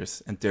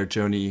characters and their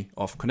journey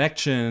of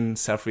connection,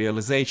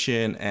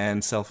 self-realization,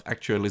 and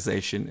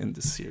self-actualization in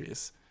this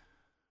series.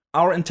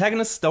 Our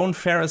antagonists don't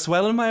fare as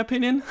well, in my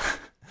opinion.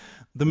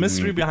 The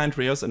mystery behind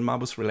Ryo's and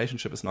Mabu's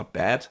relationship is not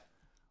bad,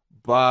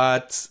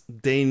 but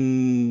they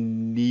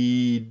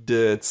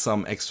needed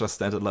some extra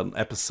standalone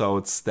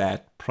episodes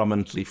that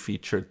prominently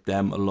featured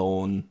them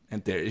alone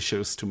and their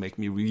issues to make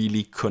me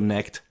really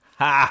connect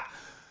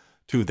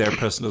to their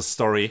personal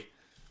story.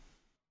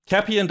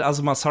 Kappa and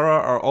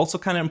Azumasara are also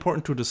kind of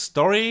important to the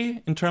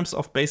story in terms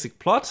of basic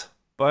plot,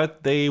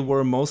 but they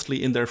were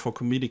mostly in there for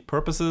comedic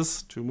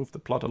purposes, to move the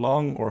plot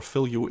along or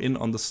fill you in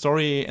on the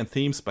story and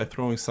themes by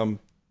throwing some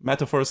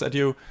metaphors at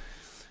you.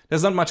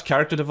 There's not much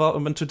character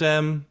development to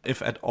them,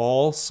 if at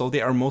all, so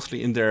they are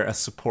mostly in there as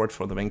support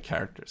for the main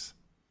characters.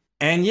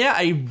 And yeah,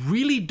 I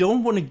really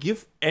don't want to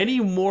give any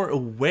more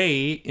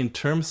away in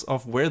terms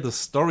of where the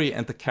story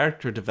and the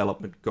character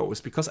development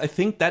goes, because I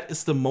think that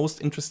is the most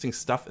interesting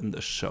stuff in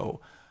the show.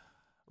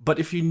 But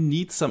if you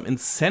need some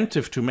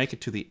incentive to make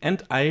it to the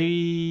end,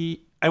 I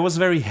was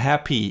very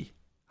happy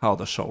how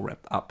the show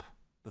wrapped up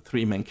the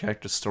three main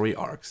characters' story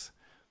arcs.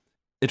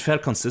 It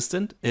felt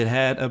consistent, it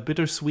had a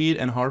bittersweet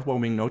and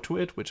heartwarming note to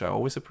it, which I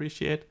always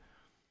appreciate.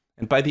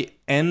 And by the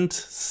end,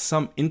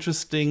 some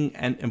interesting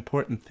and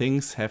important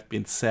things have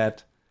been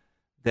said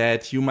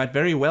that you might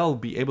very well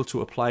be able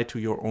to apply to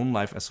your own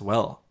life as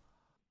well.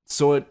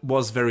 So it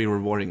was very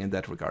rewarding in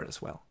that regard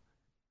as well.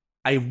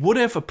 I would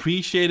have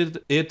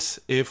appreciated it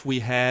if we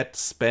had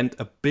spent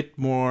a bit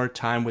more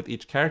time with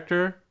each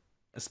character,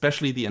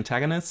 especially the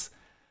antagonists,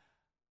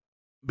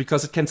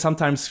 because it can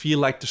sometimes feel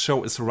like the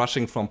show is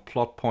rushing from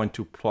plot point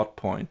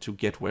to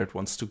get where it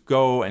wants to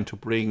go and to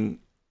bring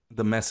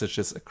the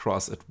messages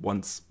across it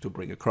wants to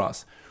bring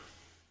across.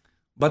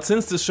 But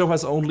since the show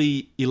has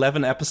only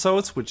 11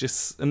 episodes, which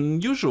is an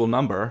unusual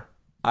number,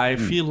 I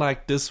feel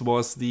like this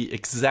was the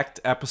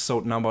exact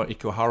episode number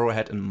Ikuhara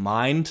had in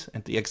mind,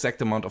 and the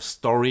exact amount of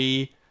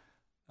story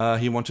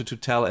he wanted to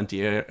tell, and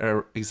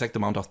the exact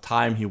amount of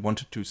time he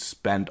wanted to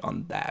spend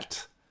on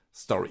that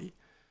story.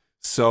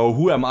 So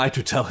who am I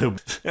to tell him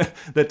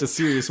that the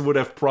series would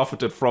have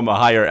profited from a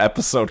higher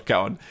episode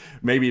count?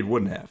 Maybe it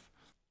wouldn't have.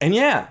 And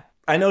yeah,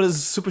 I know this is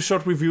a super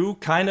short review,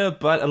 kinda,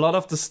 but a lot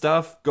of the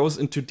stuff goes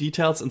into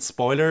details and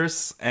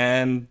spoilers,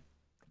 and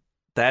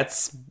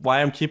that's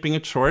why I'm keeping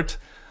it short.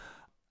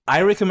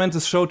 I recommend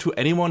this show to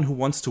anyone who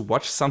wants to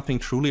watch something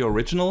truly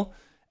original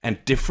and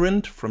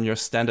different from your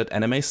standard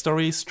anime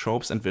stories,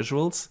 tropes, and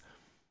visuals,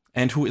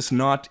 and who is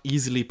not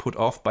easily put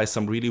off by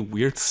some really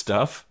weird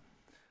stuff.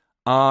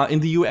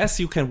 In the US,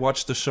 you can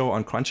watch the show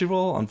on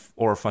Crunchyroll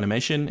or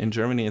Funimation. In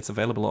Germany, it's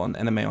available on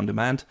Anime On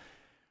Demand.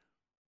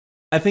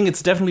 I think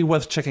it's definitely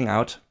worth checking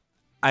out.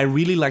 I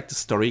really like the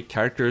story,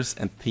 characters,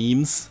 and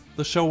themes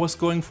the show was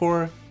going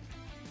for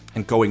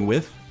and going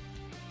with.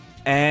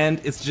 And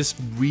it's just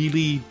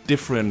really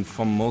different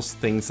from most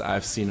things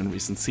I've seen in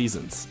recent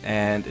seasons.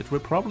 And it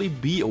will probably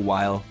be a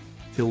while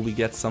till we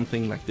get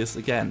something like this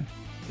again,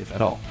 if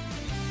at all.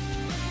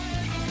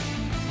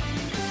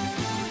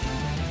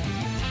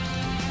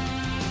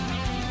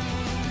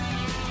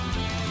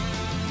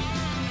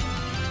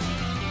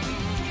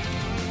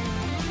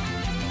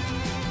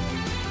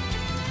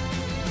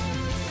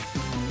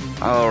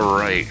 All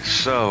right,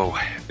 so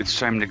it's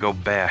time to go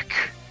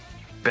back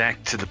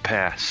to the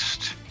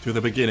past. To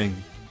the beginning.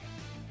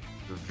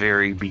 The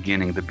very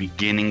beginning, the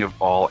beginning of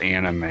all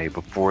anime.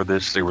 Before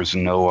this, there was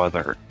no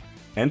other.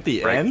 And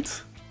the end?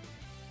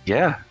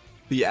 Yeah.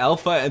 The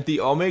Alpha and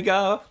the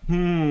Omega?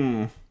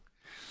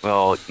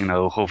 Well,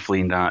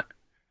 hopefully not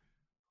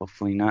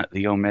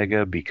the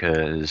Omega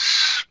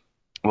because,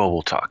 well,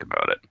 we'll talk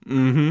about it.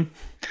 Mm-hmm.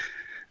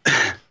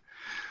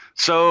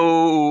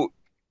 So,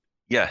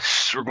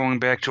 yes, we're going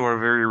back to our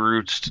very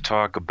roots to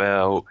talk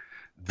about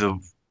the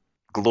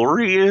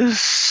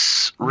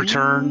glorious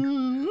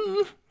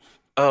return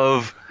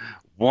of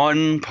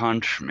One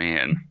Punch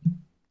Man.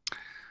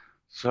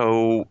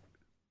 So,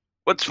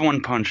 what's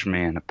One Punch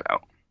Man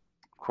about?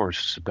 Of course,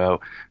 it's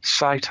about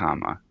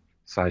Saitama.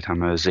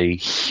 Saitama is a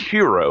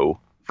hero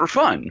for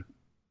fun.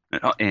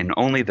 And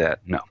only that,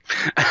 no.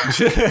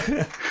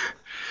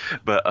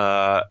 But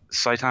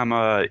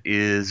Saitama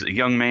is a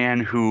young man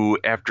who,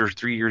 after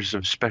 3 years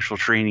of special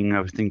training,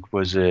 I think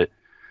was it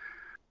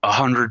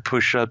 100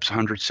 push-ups,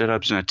 100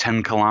 sit-ups, and a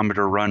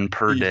 10-kilometer run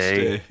per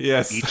day.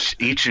 Yes.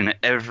 Each and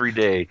every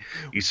day,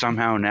 he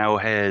somehow now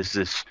has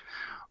this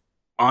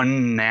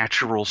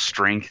unnatural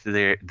strength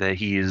there that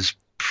he is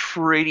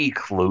pretty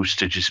close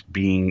to just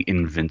being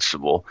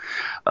invincible.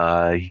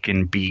 He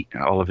can beat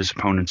all of his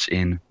opponents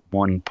in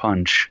one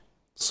punch.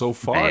 So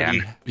far,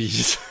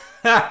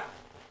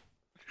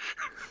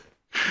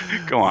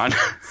 Go on.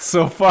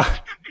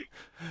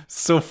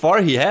 So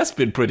far, he has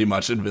been pretty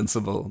much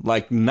invincible.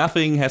 Like,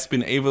 nothing has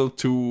been able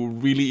to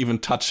really even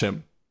touch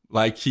him.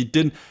 Like, he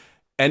didn't...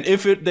 And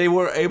if they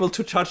were able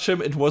to touch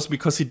him, it was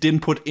because he didn't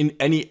put in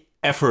any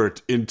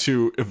effort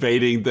into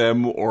evading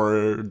them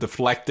or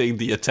deflecting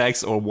the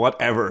attacks or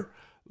whatever.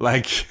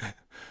 Like,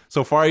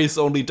 so far, he's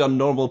only done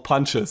normal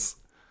punches.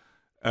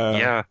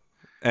 Yeah.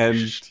 And,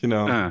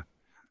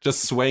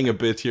 just swaying a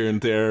bit here and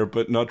there,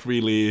 but not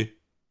really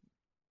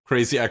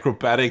crazy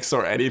acrobatics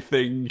or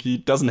anything. He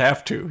doesn't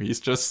have to.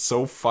 He's just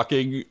so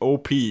fucking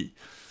OP.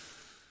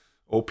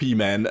 OP,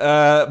 man.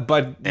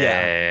 But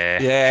yeah.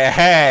 Yeah,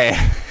 hey.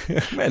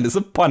 Man, this is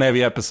a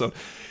pun-heavy episode.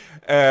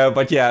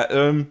 But yeah,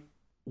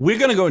 we're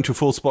gonna go into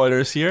full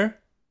spoilers here,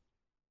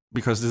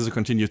 because this is a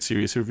continued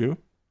series review.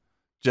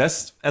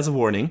 Just as a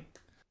warning.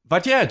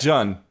 But yeah,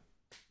 John,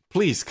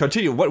 please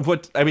continue.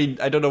 What? I mean,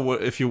 I don't know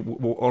if you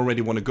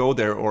already want to go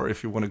there, or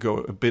if you want to go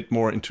a bit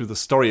more into the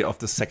story of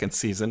the second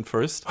season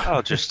first.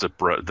 Oh, just the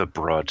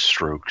broad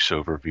strokes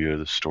overview of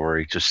the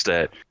story. Just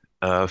that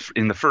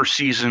in the first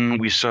season,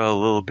 we saw a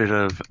little bit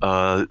of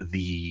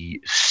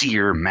the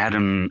seer,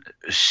 Madame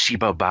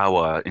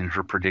Shibabawa, in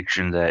her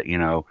prediction that,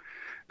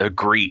 a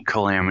great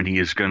calamity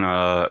is going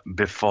to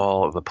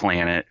befall the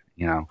planet,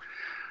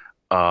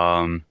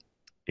 And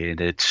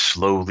it's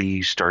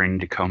slowly starting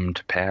to come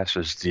to pass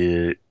as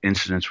the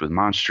incidents with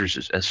monsters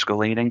is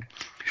escalating.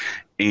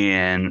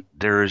 And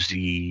there's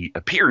the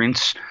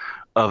appearance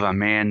of a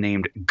man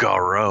named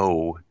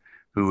Garo,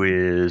 who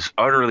is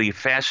utterly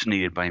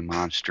fascinated by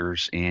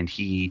monsters. And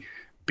he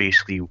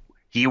basically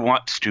He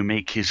wants to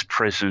make his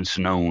presence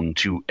known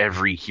to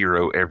every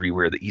hero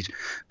everywhere, that he's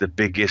the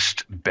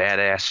biggest,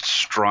 badass,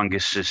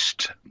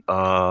 strongest,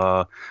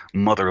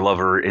 mother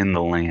lover in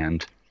the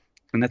land.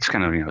 And that's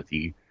kind of,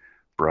 the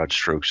broad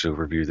strokes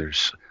overview.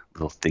 There's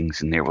little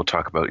things in there we'll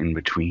talk about in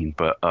between.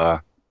 But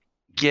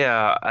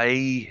yeah,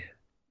 I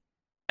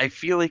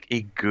feel like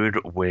a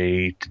good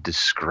way to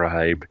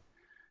describe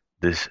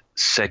this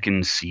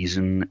second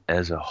season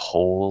as a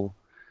whole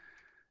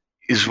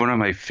is one of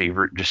my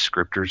favorite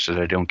descriptors that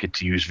I don't get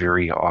to use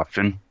very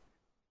often.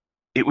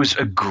 It was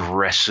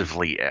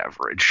aggressively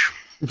average.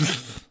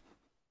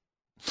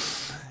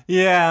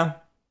 Yeah.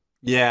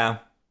 Yeah.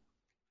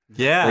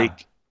 Yeah.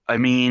 Like, I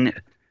mean,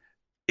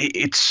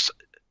 it's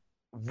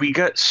we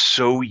got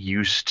so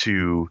used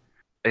to,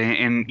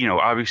 and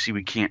obviously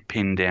we can't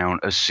pin down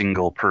a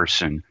single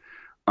person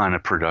on a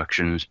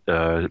production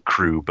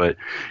crew, but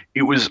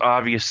it was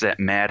obvious that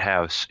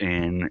Madhouse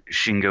and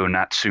Shingo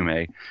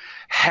Natsume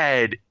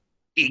had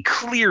a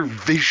clear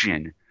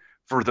vision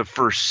for the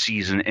first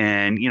season,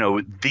 and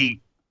they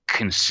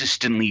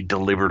consistently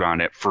delivered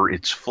on it for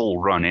its full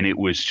run, and it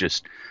was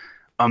just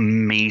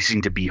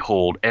amazing to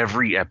behold.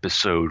 Every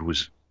episode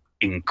was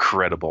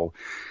incredible.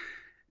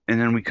 And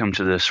then we come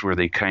to this where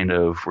they kind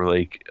of were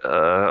like,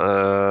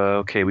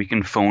 okay, we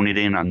can phone it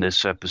in on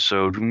this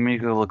episode. Maybe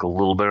go look a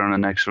little better on the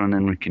next one.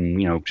 Then we can,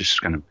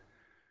 just kind of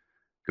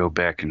go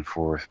back and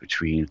forth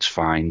between, it's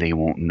fine, they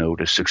won't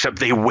notice, except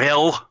they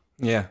will.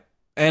 Yeah.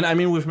 And I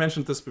mean, we've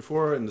mentioned this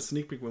before in the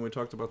sneak peek when we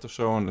talked about the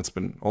show, and it's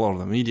been all over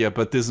the media,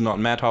 but this is not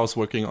Madhouse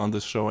working on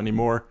this show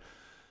anymore.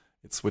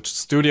 It switched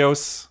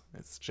studios.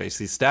 It's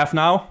JC's staff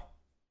now.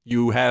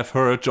 You have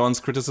heard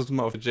John's criticism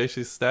of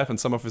JC's staff in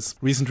some of his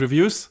recent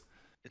reviews.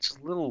 It's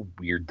a little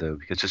weird, though,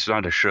 because it's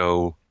not a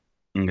show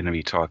I'm going to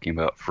be talking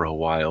about for a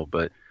while,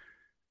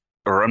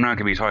 or I'm not going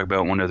to be talking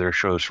about one of their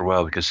shows for a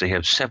while, because they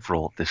have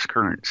several this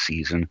current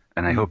season,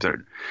 and I hope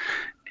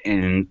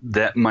and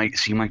that might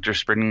seem like they're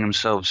spreading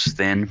themselves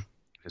thin,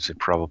 because they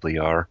probably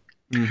are.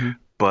 Mm-hmm.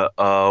 But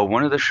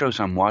one of the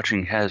shows I'm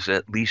watching has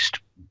at least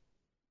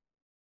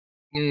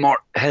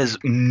has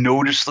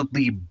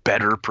noticeably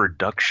better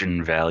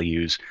production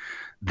values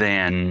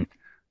than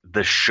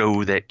the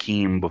show that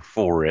came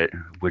before it,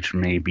 which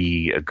may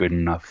be a good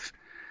enough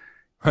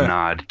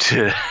nod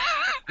to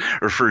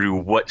refer to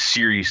what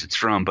series it's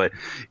from. But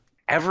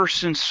ever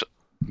since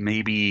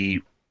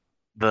maybe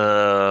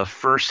the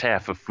first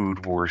half of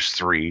Food Wars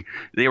 3,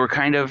 they were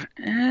kind of,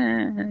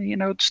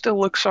 it still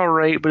looks all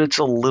right, but it's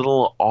a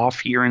little off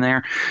here and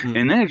there.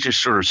 And then it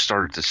just sort of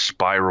started to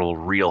spiral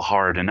real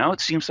hard. And now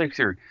it seems like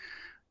they're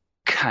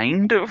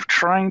kind of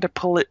trying to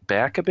pull it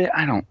back a bit.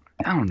 I don't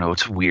know.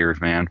 It's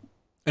weird, man.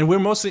 And we're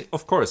mostly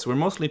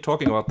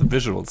talking about the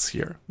visuals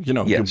here.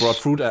 Yes. You brought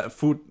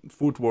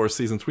Food Wars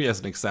Season 3 as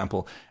an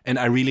example, and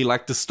I really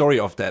liked the story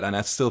of that, and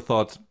I still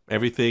thought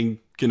everything,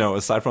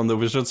 aside from the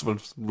visuals,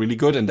 was really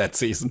good in that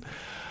season.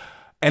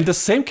 And the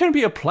same can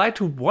be applied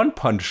to One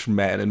Punch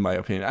Man, in my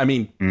opinion. I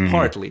mean,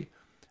 partly.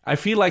 I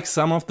feel like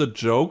some of the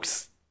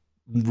jokes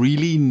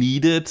really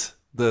needed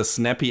the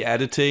snappy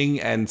editing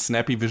and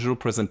snappy visual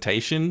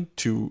presentation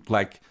to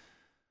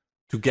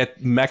get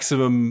the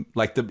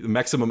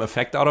maximum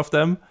effect out of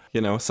them.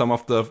 Some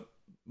of the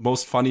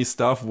most funny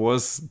stuff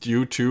was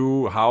due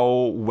to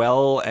how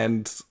well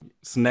and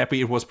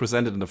snappy it was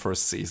presented in the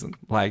first season.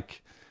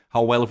 Like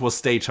how well it was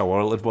staged, how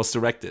well it was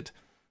directed.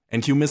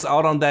 And you miss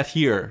out on that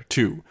here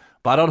too.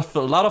 But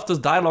a lot of the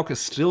dialogue is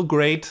still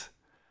great.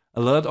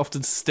 A lot of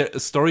the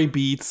story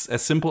beats,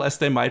 as simple as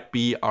they might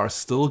be, are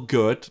still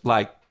good.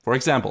 Like, for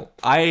example,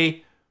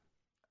 I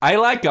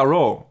like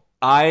Garo.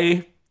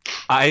 I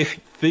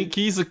think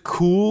he's a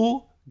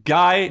cool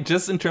guy,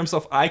 just in terms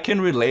of I can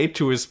relate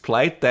to his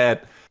plight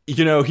that,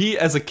 he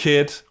as a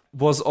kid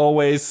was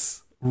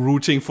always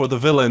rooting for the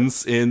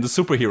villains in the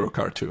superhero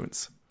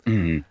cartoons.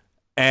 Mm.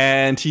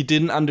 And he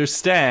didn't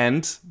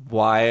understand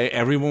why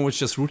everyone was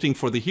just rooting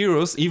for the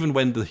heroes, even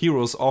when the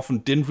heroes often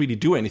didn't really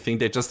do anything.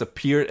 They just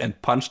appeared and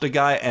punched a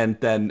guy and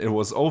then it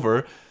was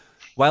over.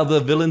 While the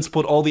villains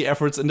put all the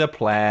efforts in their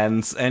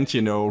plans and,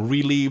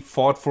 really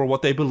fought for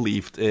what they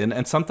believed in,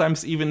 and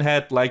sometimes even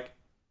had,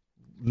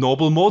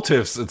 noble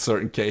motives in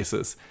certain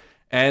cases.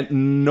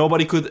 And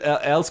nobody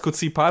else could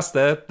see past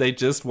that. They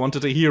just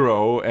wanted a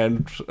hero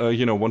and,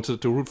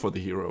 wanted to root for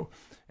the hero.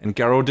 And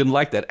Garo didn't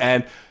like that.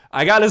 And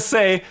I gotta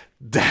say,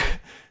 that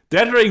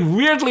rang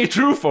weirdly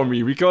true for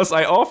me, because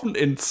I often,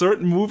 in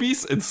certain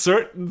movies, in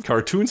certain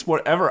cartoons,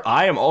 whatever,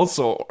 I am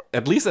also,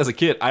 at least as a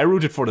kid, I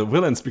rooted for the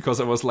villains because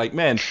I was like,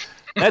 man,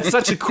 that's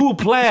such a cool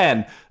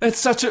plan.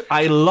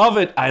 I love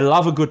it. I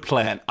love a good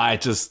plan. I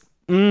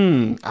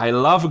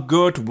love a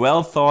good,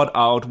 well thought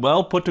out,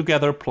 well put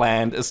together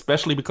plan,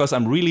 especially because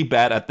I'm really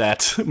bad at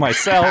that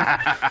myself.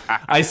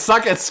 I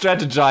suck at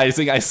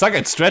strategizing. I suck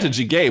at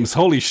strategy games.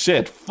 Holy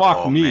shit.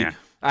 Fuck me. Man.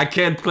 I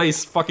can't play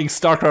fucking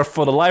StarCraft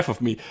for the life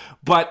of me.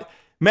 But,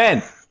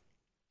 man,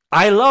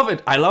 I love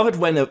it. I love it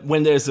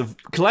when there's a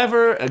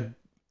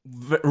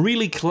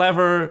really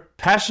clever,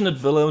 passionate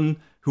villain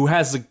who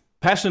has a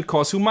passionate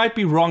cause, who might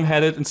be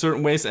wrong-headed in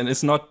certain ways and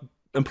is not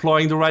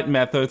employing the right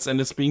methods and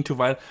is being too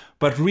violent,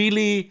 but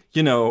really,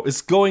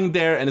 is going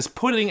there and is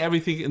putting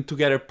everything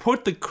together,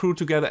 put the crew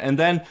together, and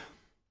then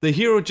the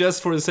hero,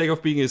 just for the sake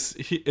of being a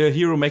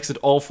hero, makes it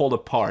all fall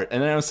apart.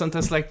 And then I'm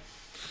sometimes like,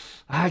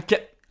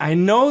 I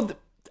know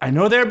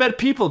they're bad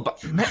people,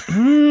 but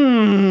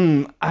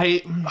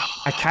I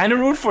kind of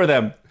root for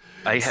them.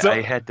 I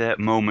had that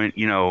moment,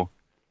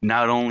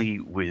 not only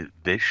with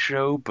this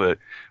show, but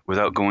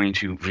without going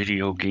to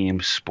video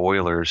game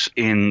spoilers,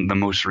 in the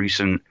most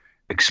recent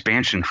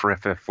expansion for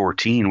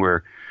FF14,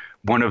 where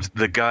one of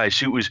the guys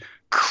who was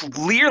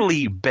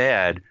clearly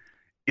bad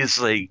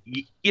is like,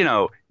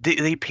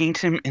 they paint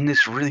him in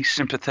this really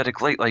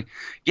sympathetic light. Like,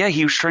 yeah,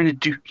 he's trying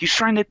to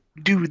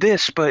do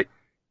this, but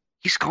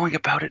he's going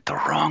about it the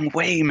wrong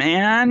way,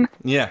 man.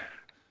 Yeah.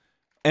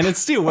 And it's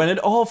still, when it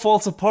all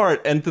falls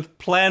apart and the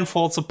plan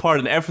falls apart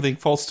and everything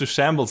falls to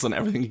shambles and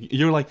everything,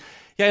 you're like,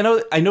 yeah,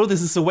 I know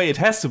this is the way it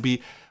has to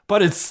be,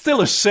 but it's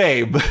still a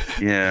shame.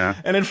 Yeah.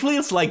 And it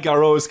feels like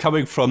Garou is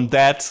coming from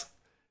that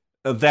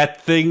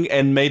thing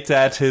and made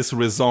that his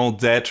raison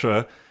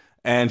d'etre.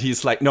 And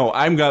he's like, no,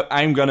 I'm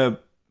gonna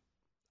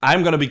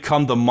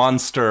become the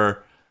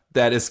monster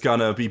that is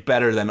gonna be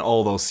better than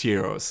all those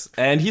heroes.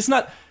 And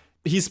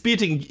he's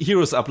beating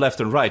heroes up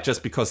left and right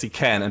just because he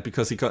can and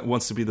because he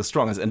wants to be the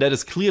strongest. And that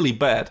is clearly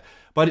bad.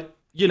 But,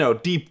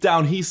 deep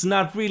down, he's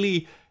not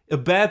really a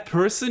bad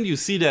person. You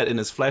see that in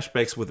his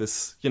flashbacks with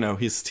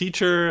his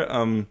teacher,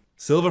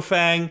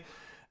 Silverfang.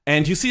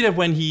 And you see that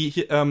when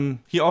he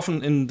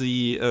often in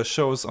the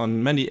shows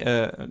on many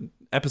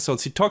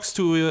episodes, he talks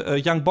to a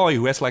young boy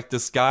who has like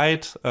this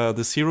guide,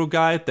 this hero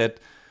guide that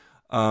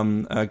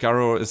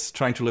Garou is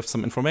trying to lift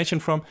some information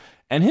from.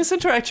 And his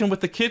interaction with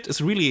the kid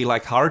is really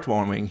like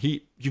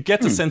heartwarming. You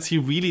get the sense he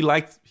really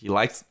likes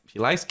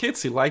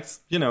kids. He likes,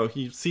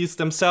 he sees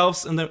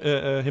themselves in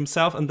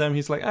himself in them.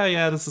 He's like, oh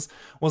yeah,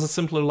 was a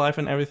simpler life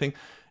and everything.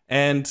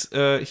 And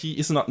he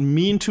is not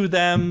mean to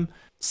them.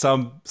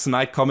 Some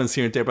snide comments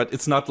here and there, but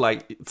it's not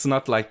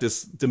like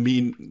this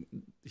demean.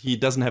 He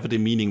doesn't have a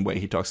demeaning way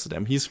he talks to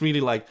them. He's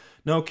really like,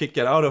 no, kid,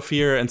 get out of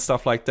here and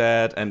stuff like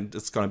that. And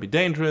it's gonna be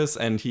dangerous.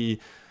 And he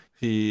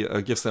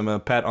gives them a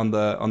pat on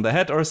the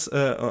head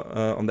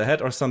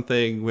or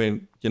something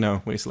when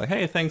he's like,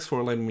 hey, thanks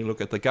for letting me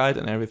look at the guide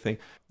and everything.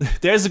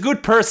 There's a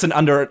good person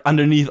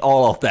underneath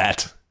all of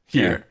that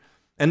here. Yeah.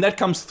 And that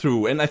comes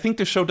through. And I think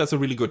the show does a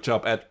really good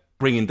job at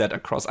bringing that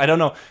across. I don't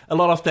know. A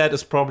lot of that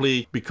is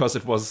probably because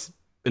it was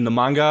in the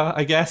manga,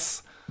 I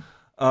guess.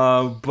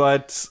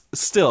 But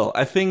still,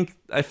 I think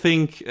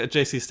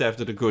JC Staff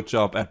did a good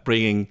job at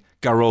bringing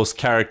Garou's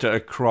character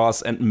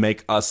across and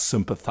make us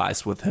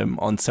sympathize with him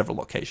on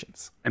several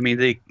occasions. I mean,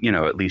 they,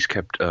 at least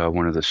kept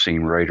one of the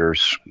same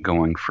writers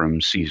going from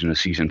season to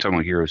season,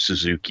 Tomohiro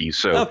Suzuki.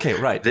 So okay,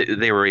 right.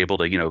 They were able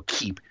to,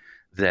 keep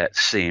that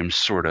same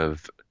sort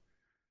of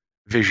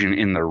vision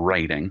in the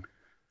writing.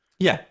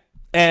 Yeah.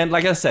 And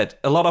like I said,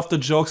 a lot of the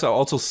jokes are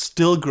also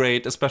still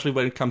great, especially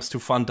when it comes to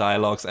fun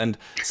dialogues and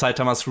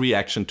Saitama's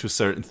reaction to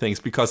certain things,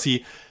 because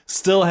he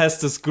still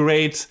has this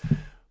great,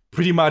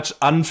 pretty much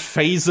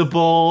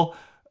unfazable,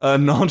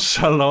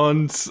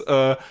 nonchalant,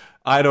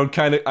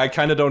 I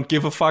kind of don't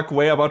give a fuck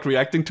way about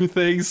reacting to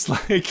things.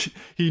 Like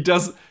he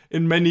does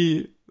in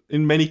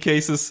many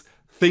cases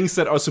things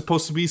that are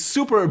supposed to be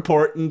super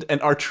important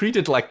and are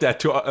treated like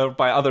that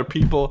by other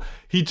people.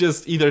 He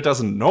just either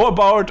doesn't know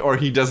about or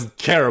he doesn't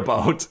care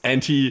about,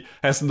 and he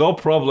has no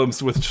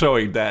problems with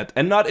showing that,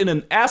 and not in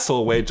an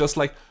asshole way. Just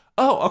like,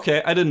 oh,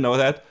 okay, I didn't know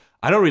that.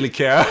 I don't really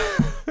care.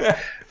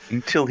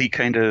 Until he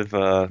kind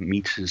of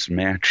meets his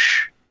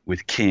match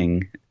with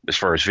King, as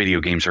far as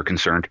video games are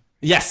concerned.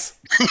 Yes.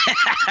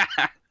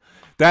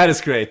 That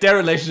is great. Their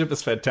relationship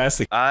is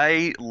fantastic.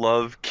 I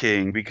love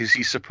King because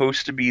he's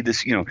supposed to be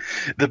this,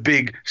 the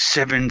big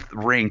 7th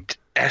ranked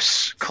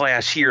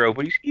S-class hero,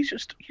 but he's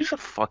a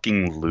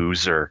fucking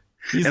loser.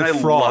 He's a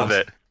fraud. I love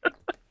it.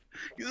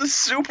 He's a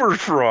super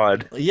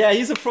fraud. Yeah,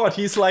 he's a fraud.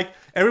 He's like,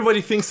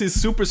 everybody thinks he's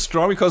super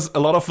strong because a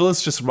lot of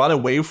villains just run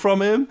away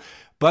from him.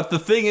 But the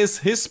thing is,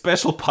 his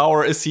special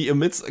power is he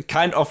emits a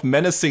kind of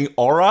menacing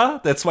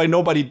aura. That's why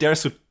nobody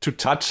dares to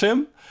touch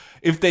him.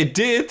 If they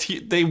did,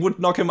 they would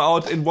knock him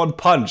out in one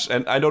punch.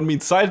 And I don't mean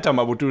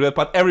Saitama would do that,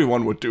 but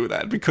everyone would do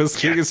that. Because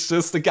King is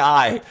just a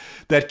guy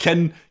that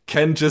can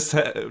just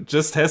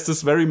has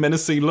this very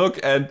menacing look.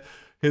 And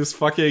his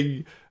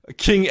fucking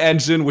King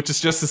engine, which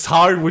is just his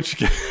heart,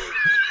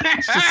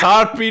 his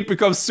heartbeat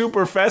becomes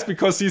super fast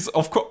because he's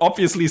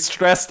obviously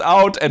stressed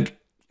out and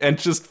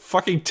just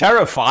fucking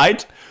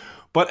terrified.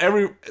 But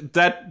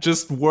that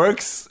just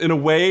works in a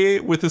way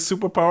with his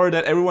superpower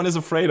that everyone is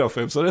afraid of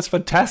him. So that's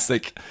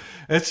fantastic.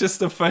 It's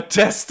just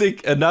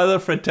another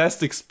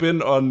fantastic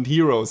spin on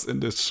heroes in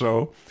this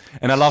show.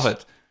 And I love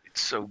it.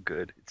 It's so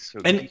good.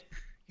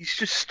 He's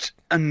just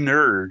a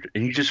nerd,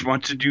 and he just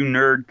wants to do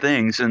nerd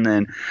things. And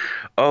then,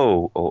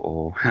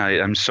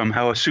 I'm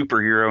somehow a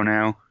superhero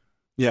now.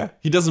 Yeah,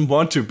 he doesn't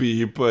want to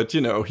be, but,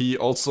 he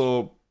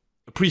also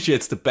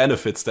appreciates the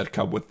benefits that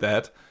come with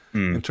that.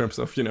 In terms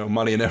of,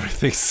 money and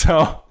everything.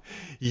 So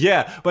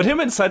Yeah, but him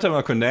and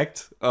Saitama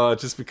connect,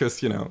 just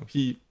because, you know,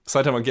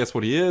 Saitama gets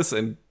what he is,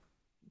 and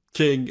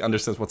King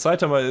understands what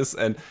Saitama is,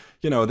 and,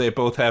 you know, they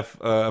both have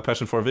a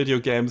passion for video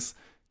games.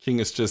 King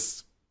is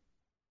just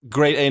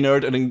grade A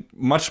nerd and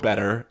much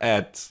better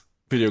at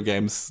video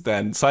games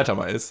than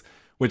Saitama is,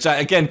 which I,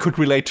 again, could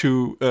relate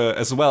to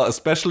as well,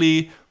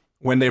 especially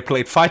when they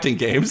played fighting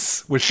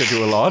games, which they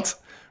do a lot,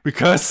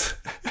 because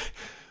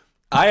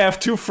I have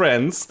two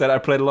friends that I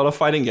played a lot of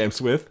fighting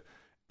games with,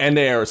 and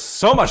they are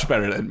so much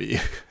better than me.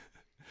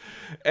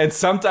 And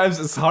sometimes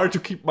it's hard to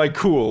keep my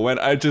cool when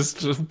I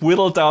just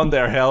whittle down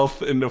their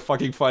health in the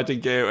fucking fighting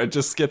game and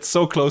just get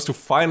so close to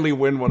finally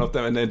win one of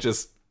them, and then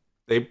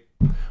they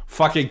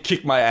fucking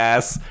kick my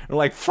ass. And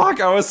like,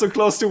 fuck, I was so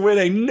close to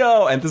winning.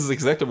 No! And this is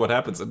exactly what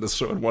happens in this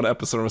show. In one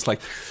episode, I was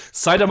like,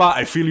 Saitama,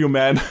 I feel you,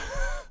 man.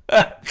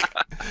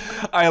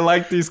 I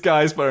like these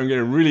guys, but I'm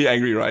getting really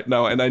angry right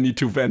now, and I need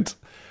to vent.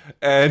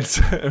 And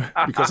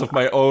because of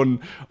my own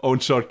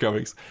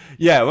shortcomings.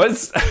 Yeah,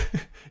 but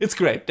it's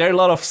great. There are a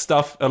lot of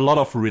stuff, a lot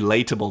of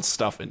relatable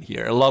stuff in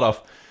here. A lot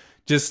of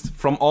just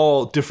from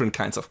all different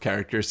kinds of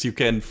characters. You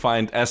can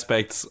find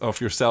aspects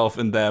of yourself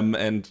in them,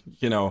 and,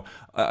 you know,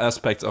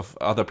 aspects of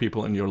other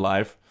people in your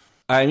life.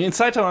 I mean,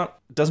 Saitama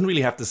doesn't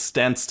really have to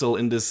stand still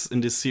in this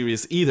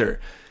series either.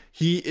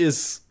 He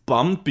is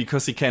bummed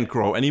because he can't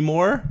grow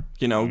anymore.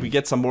 You know, we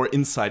get some more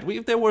insight.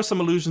 There were some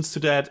allusions to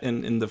that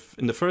in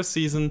the first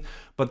season,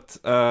 but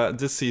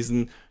this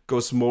season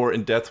goes more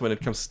in depth when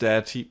it comes to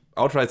that. He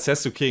outright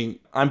says to King,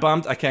 "I'm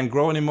bummed, I can't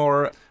grow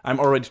anymore. I'm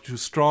already too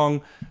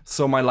strong,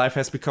 so my life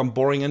has become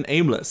boring and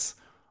aimless."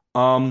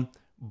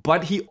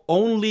 But he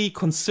only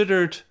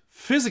considered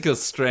physical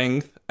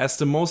strength as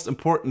the most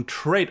important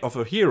trait of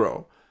a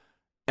hero.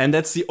 And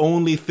that's the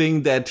only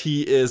thing that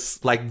he is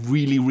like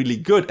really, really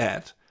good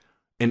at.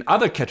 In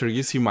other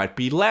categories, he might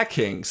be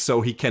lacking,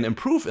 so he can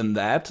improve in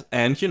that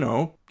and, you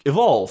know,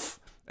 evolve.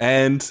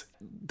 And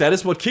that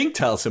is what King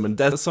tells him, and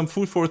that is some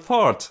food for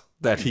thought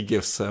that he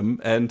gives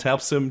him and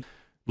helps him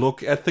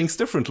look at things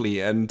differently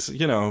and,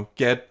 you know,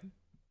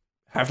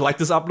 have like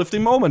this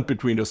uplifting moment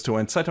between those two.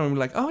 And Saitama will be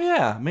like, oh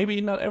yeah,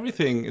 maybe not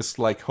everything is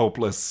like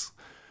hopeless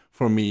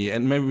for me,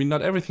 and maybe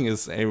not everything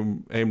is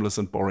aimless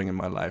and boring in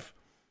my life.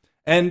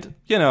 And,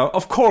 you know,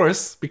 of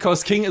course,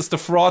 because King is the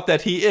fraud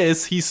that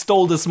he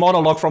stole this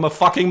monologue from a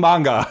fucking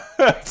manga.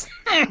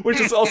 Which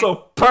is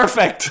also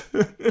perfect.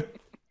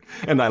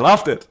 And I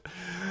loved it.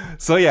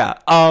 So yeah,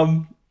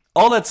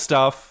 all that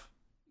stuff,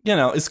 you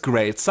know, is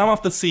great. Some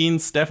of the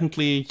scenes,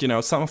 definitely, you know,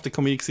 some of the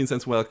comedic scenes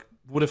as well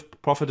would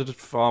have profited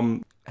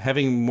from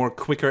having more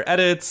quicker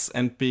edits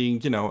and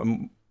being, you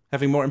know,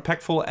 having more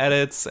impactful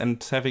edits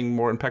and having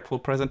more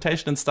impactful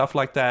presentation and stuff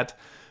like that.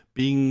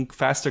 Being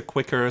faster,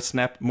 quicker,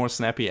 more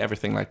snappy,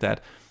 everything like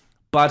that.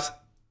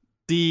 But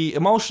the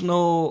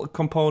emotional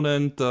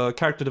component, the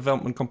character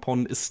development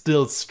component is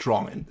still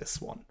strong in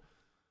this one.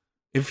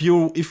 If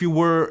you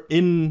were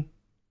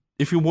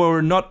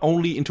not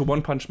only into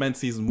One Punch Man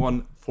season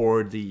 1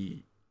 for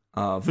the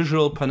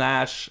visual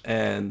panache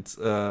and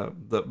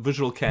the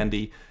visual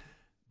candy,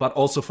 but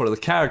also for the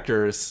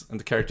characters and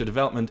the character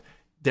development,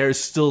 there's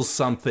still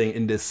something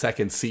in this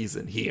second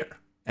season here,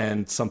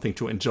 and something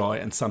to enjoy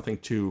and something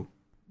to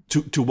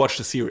watch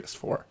the series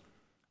for,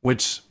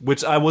 which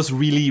I was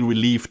really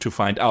relieved to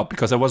find out,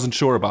 because I wasn't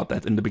sure about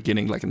that in the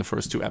beginning, like in the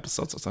first 2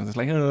 episodes or something. It's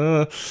like,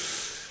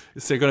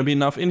 is there going to be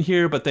enough in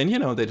here? But then, you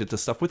know, they did the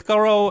stuff with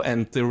Garo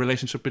and the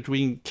relationship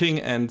between King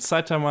and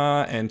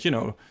Saitama, and, you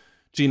know,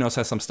 Genos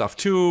has some stuff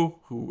too,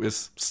 who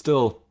is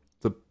still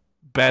the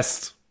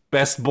best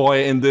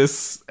boy in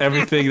this.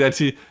 Everything that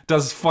he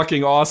does is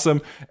fucking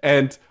awesome,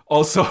 and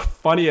also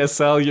funny as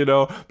hell, you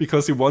know,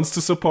 because he wants to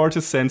support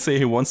his sensei,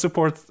 he wants to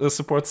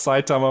support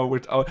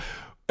Saitama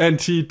and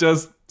he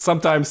does,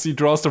 sometimes he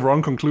draws the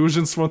wrong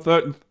conclusions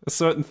from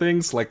certain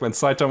things, like when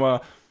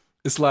Saitama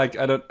is like,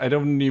 I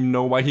don't even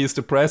know why he is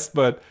depressed,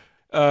 but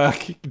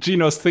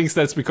Genos thinks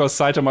that's because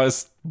Saitama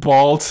is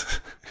bald.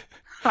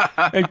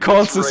 And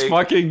calls his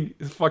fucking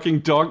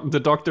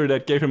the doctor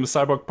that gave him the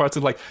cyborg parts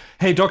and like,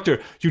 hey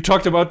doctor, you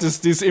talked about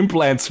these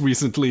implants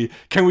recently.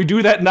 Can we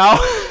do that now?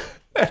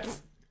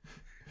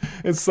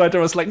 And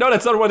Saitama's like, no,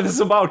 that's not what this is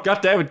about.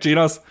 God damn it,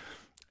 Genos.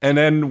 And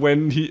then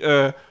when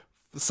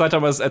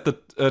Saitama's at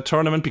the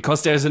tournament,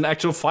 because there's an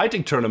actual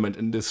fighting tournament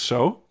in this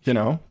show, you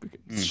know,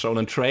 it's shown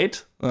in trade.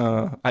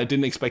 I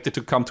didn't expect it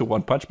to come to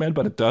One Punch Man,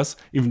 but it does.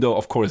 Even though,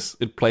 of course,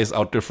 it plays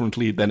out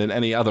differently than in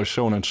any other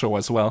shonen show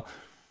as well.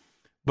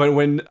 But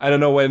when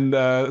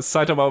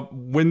Saitama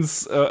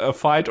wins a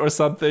fight or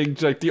something,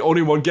 like the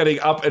only one getting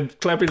up and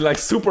clapping like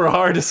super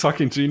hard is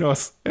fucking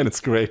Genos. And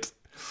it's great.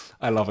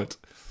 I love it.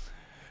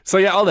 So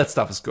yeah, all that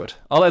stuff is good.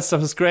 All that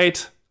stuff is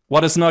great.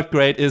 What is not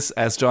great is,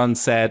 as John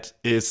said,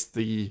 is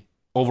the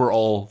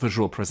overall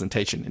visual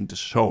presentation in the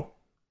show.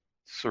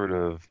 Sort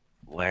of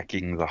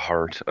lacking the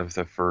heart of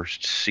the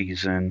first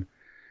season.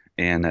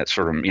 And that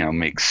sort of, you know,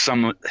 makes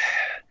some...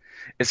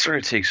 It sort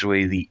of takes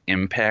away the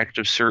impact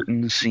of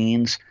certain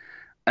scenes.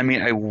 I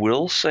mean, I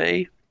will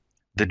say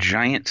the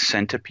giant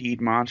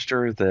centipede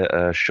monster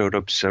that showed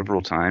up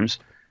several times,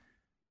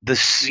 The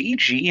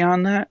CG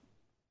on that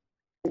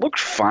looked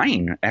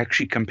fine,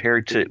 actually,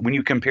 compared to when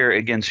you compare it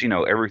against,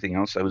 everything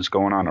else that was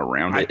going on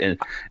around I it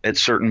at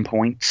certain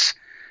points.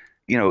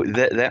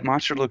 That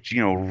monster looked,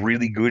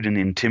 really good and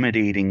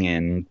intimidating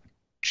and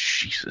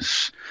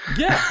Jesus.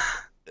 Yeah,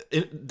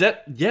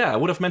 I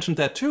would have mentioned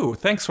that too.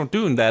 Thanks for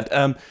doing that.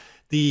 I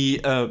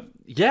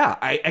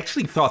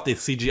actually thought the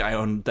CGI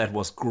on that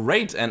was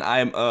great, and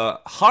I'm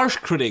a harsh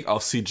critic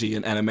of CG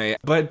in anime.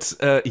 But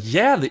the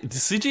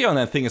CG on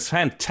that thing is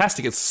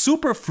fantastic. It's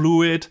super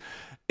fluid.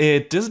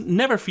 It doesn't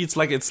never feels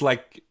like it's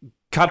like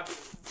cut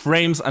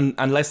frames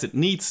unless it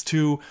needs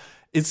to.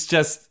 It's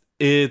just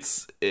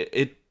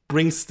it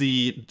brings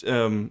the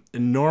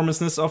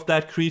enormousness of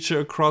that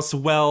creature across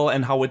well,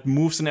 and how it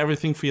moves and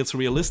everything feels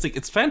realistic.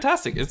 It's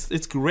fantastic.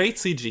 It's great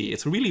CG.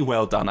 It's really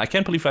well done. I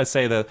can't believe I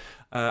say that.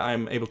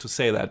 I'm able to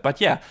say that.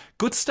 But yeah,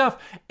 good stuff.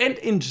 And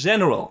in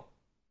general,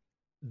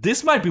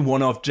 this might be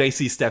one of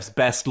JC Staff's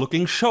best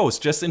looking shows,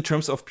 just in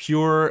terms of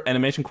pure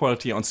animation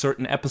quality on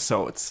certain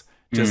episodes.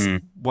 Just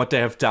what they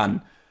have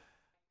done.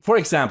 For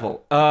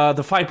example,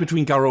 the fight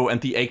between Garo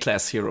and the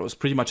A-class heroes,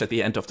 pretty much at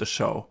the end of the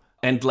show,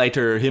 and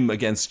later him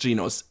against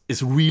Genos,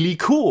 is really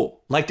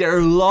cool. Like, there are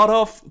a lot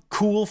of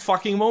cool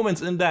fucking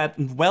moments in that,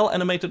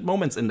 well-animated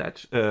moments in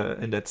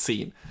that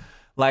scene.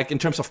 Like, in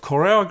terms of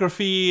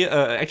choreography,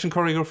 action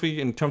choreography,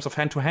 in terms of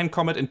hand-to-hand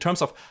combat, in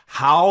terms of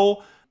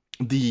how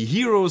the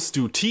heroes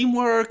do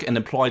teamwork and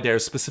employ their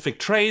specific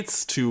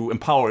traits to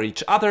empower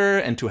each other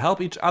and to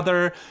help each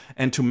other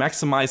and to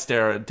maximize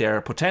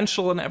their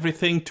potential and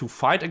everything to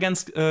fight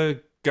against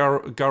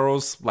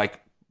Garo's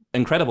like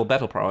incredible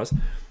battle prowess.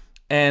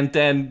 And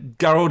then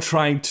Garo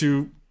trying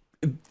to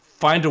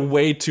find a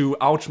way to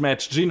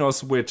outmatch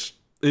Genos, which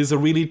is a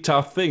really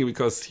tough thing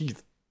because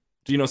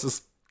Genos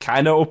is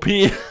kind of OP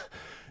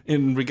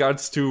in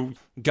regards to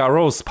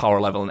Garo's power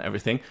level and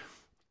everything.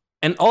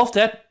 And all of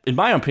that, in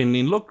my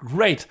opinion, looked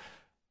great.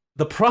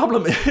 The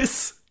problem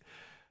is,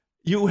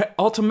 you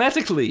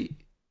automatically,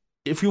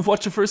 if you've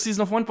watched the first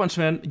season of One Punch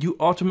Man, you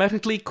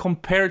automatically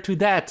compare to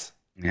that.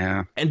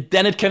 Yeah. And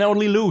then it can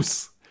only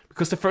lose,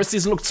 because the first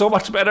season looked so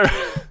much better.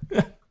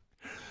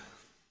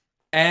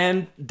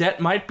 And that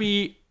might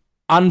be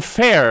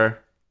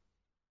unfair,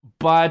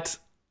 but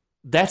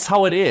that's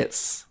how it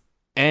is.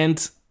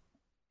 And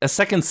a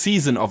second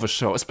season of a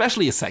show,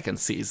 especially a second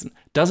season,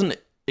 doesn't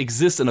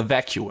exist in a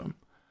vacuum.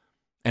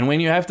 And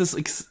when you have this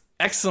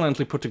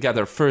excellently put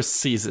together first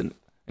season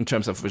in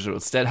terms of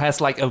visuals that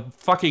has like a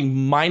fucking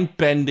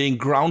mind-bending,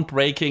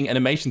 groundbreaking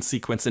animation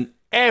sequence in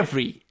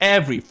every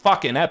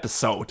fucking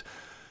episode,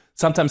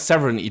 sometimes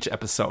several in each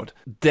episode,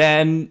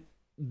 then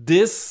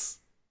this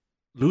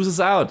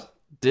loses out.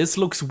 This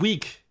looks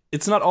weak.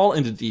 It's not all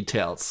in the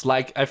details.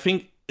 Like, I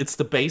think it's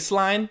the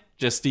baseline,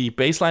 just the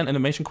baseline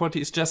animation quality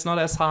is just not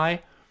as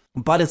high,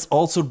 but it's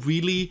also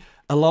really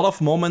a lot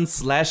of moments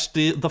slash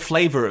the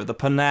flavor, the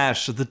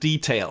panache, the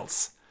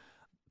details.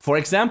 For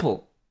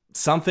example,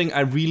 something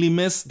I really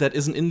miss that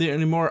isn't in there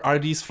anymore are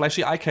these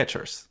flashy eye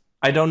catchers.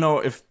 I don't know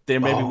if they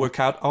maybe work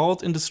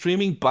out in the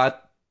streaming,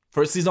 but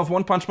first season of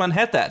One Punch Man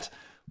had that.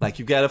 Like,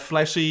 you get a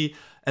flashy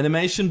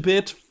animation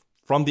bit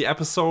from the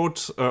episode,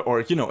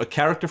 or a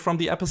character from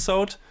the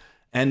episode,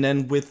 and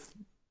then with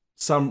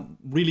some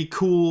really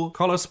cool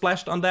color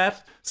splashed on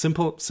that,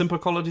 simple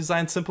color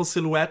design, simple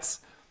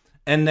silhouettes.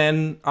 And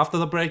then after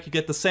the break, you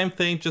get the same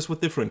thing, just with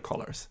different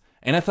colors.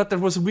 And I thought that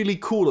was really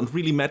cool and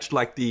really matched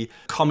like the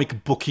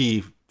comic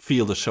booky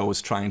feel the show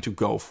is trying to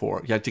go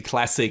for. Yeah, the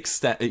classic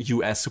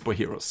US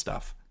superhero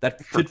stuff.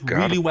 That fit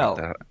really well.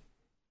 That.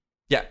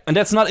 Yeah, and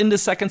that's not in the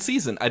second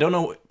season. I don't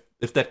know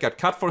if that got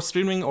cut for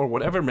streaming or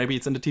whatever. Maybe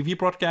it's in the TV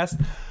broadcast.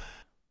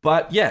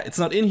 But yeah, it's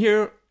not in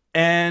here.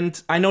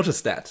 And I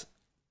noticed that.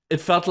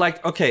 It felt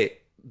like, okay,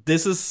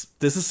 this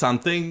is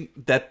something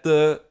that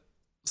the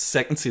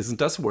second season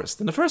does worse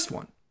than the first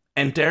one.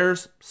 And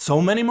there's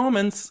so many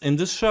moments in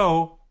this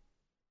show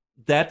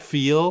that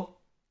feel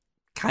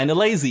kind of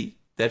lazy,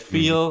 that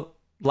feel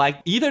like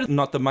either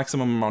not the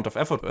maximum amount of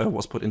effort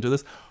was put into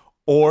this,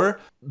 or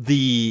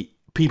the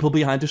people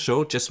behind the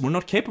show just were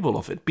not capable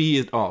of it, be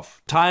it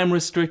of time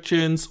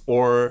restrictions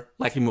or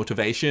lacking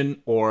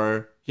motivation,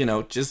 or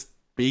just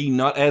being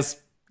not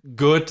as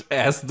good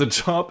as the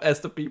job as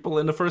the people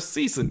in the first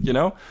season.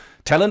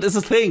 Talent is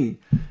a thing.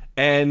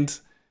 And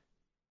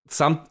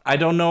I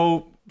don't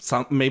know,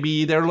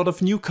 maybe there are a lot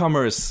of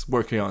newcomers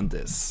working on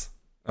this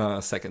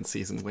second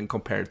season when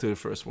compared to the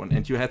first one.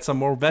 And you had some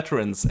more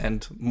veterans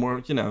and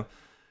more,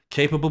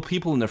 capable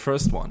people in the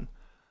first one.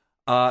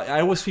 I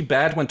always feel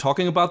bad when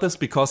talking about this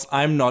because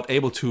I'm not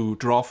able to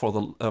draw for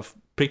the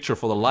picture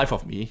for the life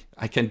of me.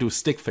 I can do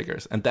stick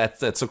figures. And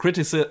that's so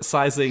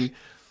criticizing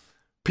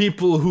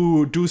people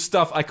who do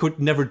stuff I could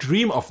never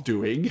dream of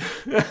doing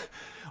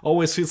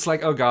always feels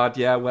like, oh God,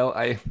 yeah, well,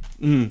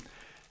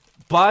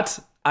 But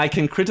I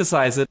can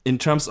criticize it in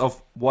terms of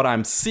what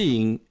I'm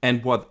seeing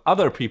and what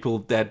other people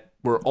that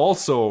were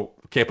also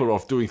capable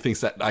of doing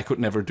things that I could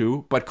never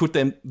do, but could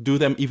then do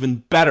them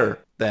even better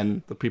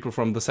than the people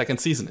from the second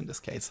season in this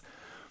case.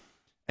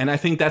 And I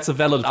think that's a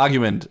valid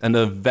argument and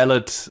a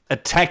valid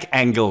attack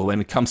angle when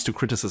it comes to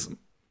criticism.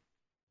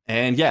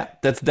 And yeah,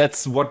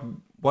 that's what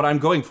I'm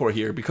going for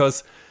here.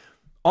 Because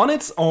on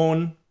its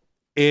own,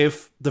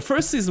 if the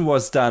first season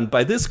was done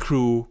by this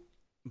crew,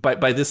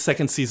 by this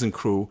second season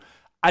crew,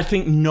 I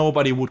think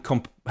nobody would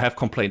have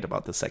complained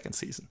about the second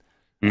season.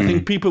 I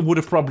think people would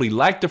have probably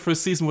liked the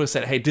first season, would have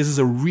said, hey, this is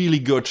a really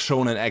good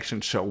shonen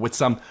action show with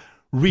some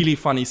really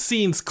funny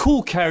scenes,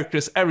 cool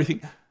characters,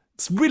 everything.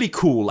 It's really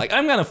cool. Like,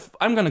 I'm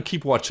gonna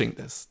keep watching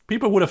this.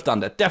 People would have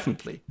done that,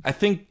 definitely. I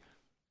think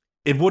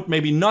it would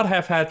maybe not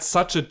have had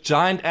such a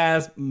giant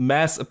ass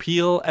mass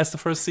appeal as the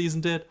first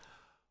season did,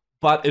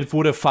 but it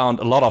would have found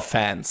a lot of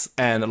fans,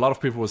 and a lot of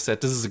people would have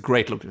said, this is a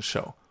great looking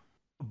show.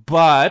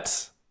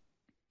 But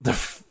the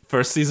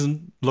first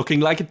season looking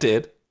like it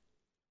did,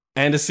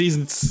 and the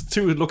season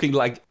 2 looking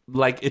like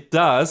it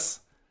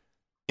does,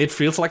 it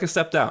feels like a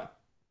step down.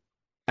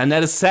 And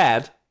that is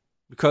sad,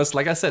 because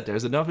like I said,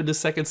 there's enough in the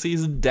second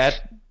season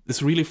that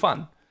is really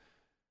fun.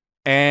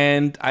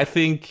 And I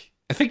think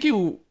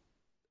you,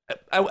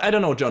 I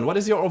don't know, John, what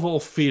is your overall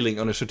feeling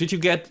on the show? Did you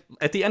get,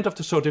 at the end of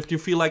the show, did you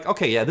feel like,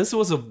 okay, yeah, this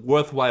was a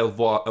worthwhile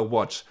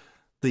watch?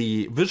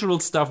 The visual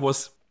stuff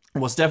was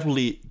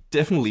definitely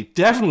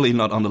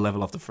not on the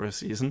level of the first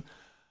season,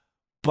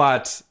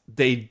 but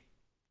they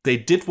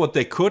did what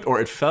they could,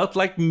 or it felt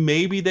like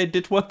maybe they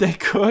did what they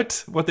could,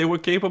 what they were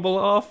capable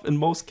of in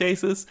most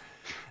cases.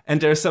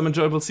 And there's some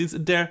enjoyable scenes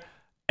in there.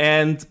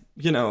 And,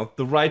 you know,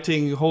 the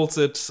writing holds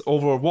it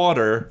over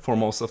water for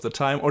most of the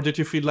time. Or did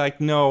you feel like,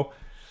 no,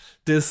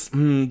 this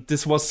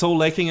was so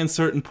lacking in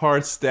certain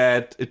parts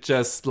that it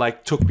just,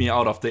 like, took me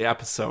out of the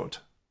episode?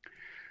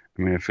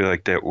 I mean, I feel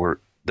like there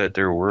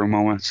were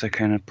moments that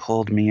kind of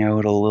pulled me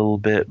out a little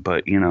bit,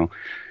 but, you know,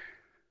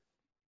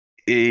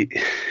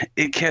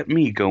 it kept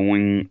me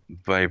going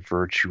by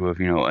virtue of,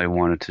 you know, I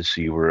wanted to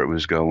see where it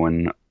was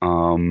going.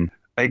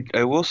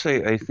 I will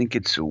say I think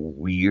it's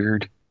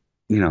weird,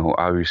 you know,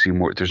 obviously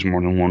there's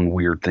more than one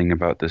weird thing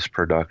about this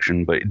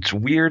production, but it's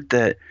weird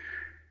that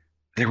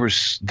there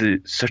was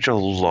such a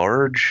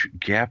large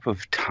gap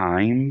of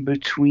time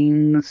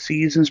between the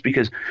seasons,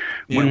 because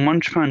when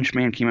One Punch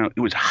Man came out,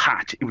 it was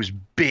hot, it was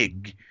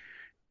big,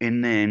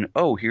 and then,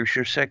 oh, here's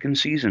your second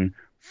season.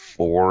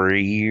 4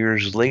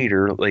 years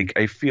later, like,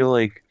 I feel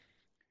like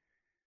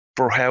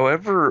for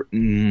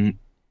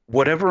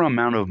whatever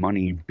amount of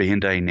money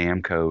Bandai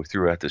Namco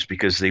threw at this,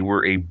 because they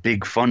were a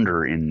big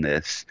funder in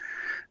this,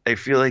 I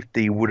feel like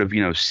they would have,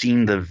 you know,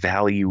 seen the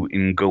value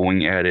in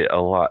going at it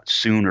a lot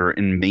sooner,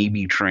 and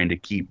maybe trying to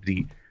keep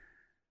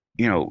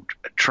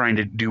trying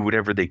to do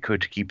whatever they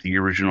could to keep the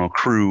original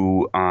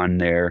crew on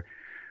there.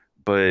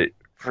 But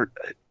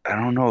I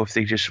don't know if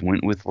they just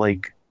went with,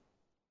 like,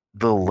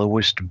 the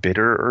lowest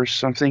bidder or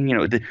something. You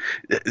know,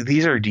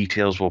 these are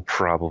details we'll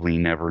probably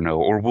never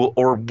know, or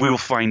we'll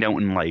find out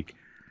in like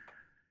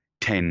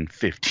 10,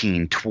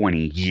 15, 20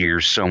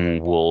 years.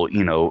 Someone will,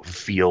 you know,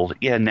 feel,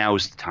 yeah,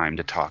 now's the time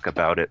to talk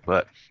about it.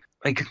 But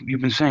like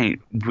you've been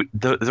saying,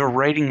 the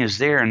writing is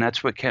there, and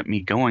that's what kept me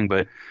going.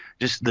 But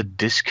just the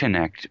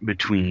disconnect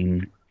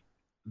between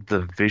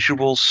the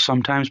visuals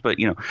sometimes. But,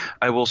 you know,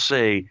 I will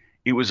say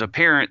it was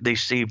apparent they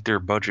saved their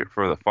budget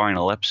for the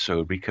final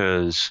episode,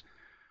 because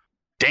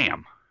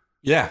damn.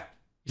 Yeah,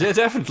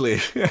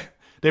 definitely.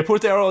 They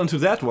put their all into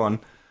that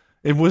one.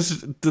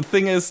 The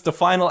thing is, the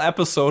final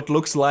episode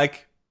looks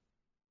like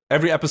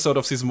every episode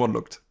of season 1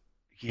 looked.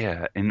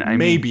 Yeah, and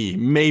maybe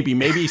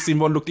season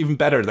 1 looked even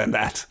better than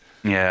that.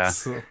 Yeah.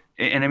 So.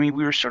 And I mean,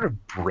 we were sort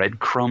of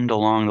breadcrumbed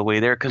along the way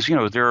there, because, you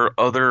know, there are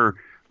other,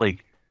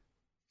 like,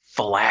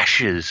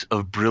 flashes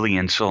of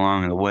brilliance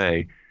along the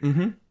way.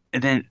 Mm-hmm.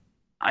 And then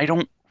I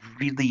don't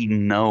really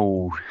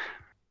know,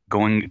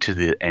 going to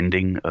the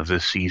ending of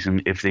this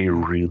season, if they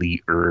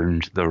really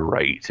earned the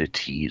right to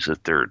tease a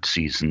third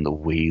season the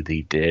way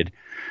they did.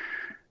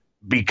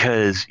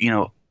 Because, you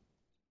know,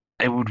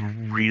 I would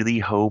really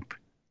hope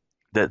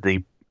that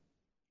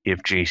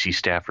if JC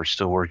staff are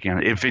still working on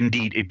it, if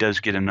indeed it does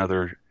get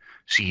another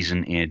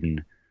season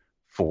in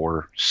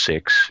 4,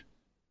 6,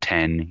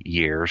 10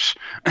 years,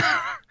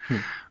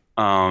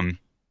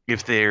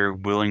 if they're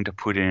willing to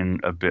put in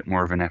a bit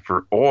more of an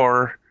effort,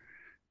 or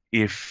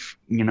if,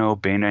 you know,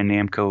 Bandai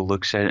Namco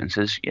looks at it and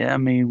says, yeah,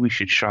 maybe we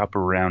should shop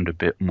around a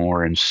bit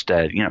more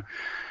instead. You know,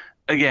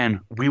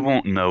 again, we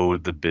won't know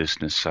the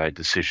business side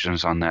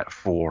decisions on that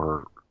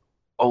for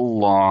a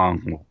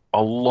long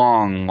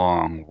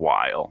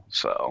while.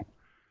 So,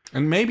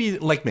 and maybe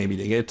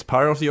they get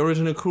part of the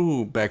original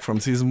crew back from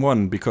season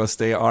 1, because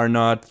they are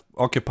not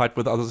occupied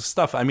with other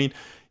stuff. I mean,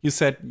 you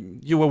said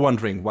you were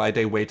wondering why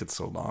they waited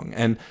so long,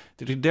 and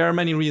there are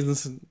many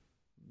reasons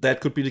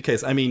that could be the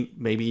case. I mean,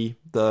 maybe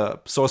the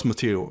source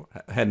material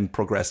hadn't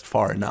progressed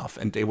far enough,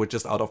 and they were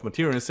just out of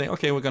material and saying,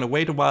 okay, we're going to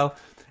wait a while.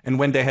 And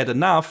when they had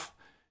enough,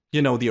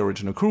 you know, the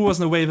original crew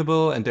wasn't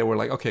available, and they were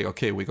like,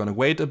 okay, we're going to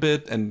wait a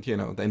bit. And, you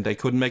know, then they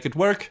couldn't make it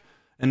work.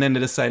 And then they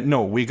decided,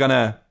 no, we're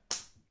gonna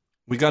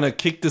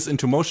kick this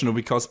into motion,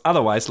 because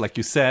otherwise, like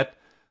you said,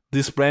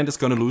 this brand is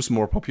going to lose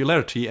more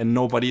popularity and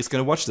nobody is going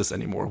to watch this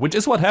anymore, which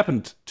is what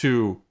happened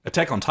to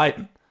Attack on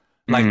Titan.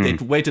 Like, they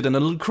waited an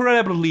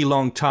incredibly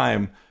long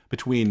time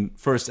between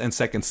first and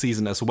second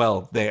season as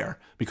well there,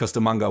 because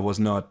the manga was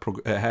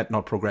had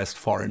not progressed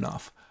far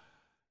enough.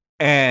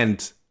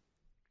 And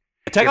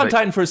Attack on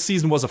Titan first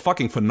season was a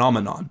fucking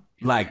phenomenon.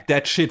 Like,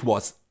 that shit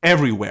was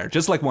everywhere,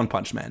 just like One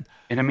Punch Man.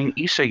 And I mean,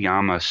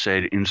 Isayama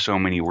said in so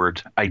many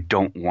words, I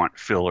don't want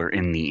filler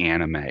in the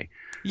anime.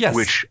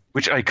 Yes.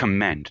 Which I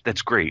commend.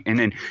 That's great. And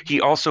then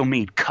he also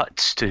made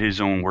cuts to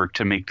his own work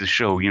to make the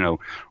show,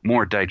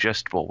 more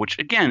digestible, which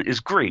again is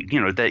great,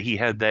 that he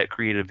had that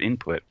creative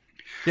input.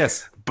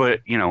 Yes. But,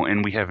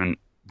 and we haven't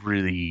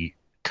really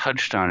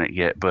touched on it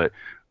yet, but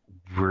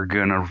we're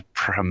going to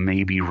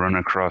maybe run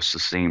across the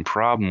same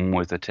problem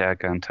with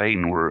Attack on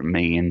Titan, where it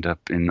may end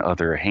up in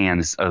other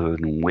hands other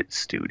than Wit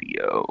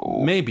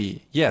Studio.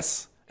 Maybe,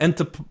 yes. And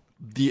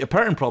the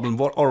apparent problem,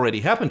 what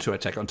already happened to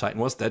Attack on Titan,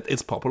 was that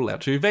its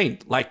popularity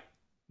waned. Like,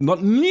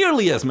 not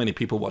nearly as many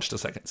people watched the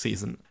second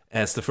season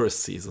as the first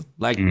season.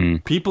 Like,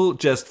 people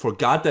just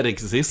forgot that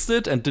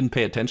existed and didn't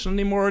pay attention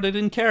anymore, or they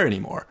didn't care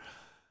anymore.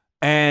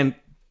 And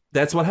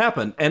that's what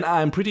happened. And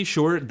I'm pretty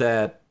sure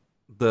that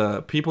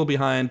the people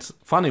behind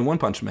funding One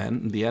Punch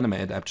Man, the anime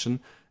adaptation,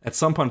 at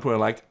some point were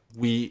like,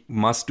 we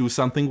must do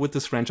something with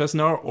this franchise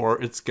now, or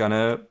it's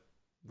gonna...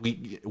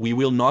 We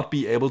will not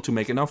be able to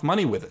make enough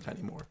money with it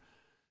anymore.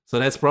 So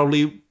that's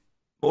probably,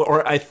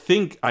 or I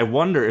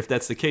wonder if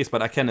that's the case,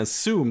 but I can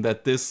assume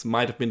that this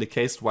might have been the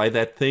case why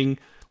that thing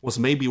was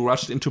maybe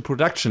rushed into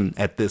production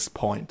at this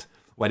point.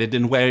 Why they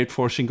didn't wait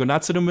for Shingo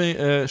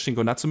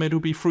Natsume to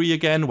be free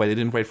again, why they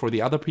didn't wait for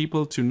the other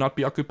people to not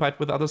be occupied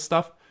with other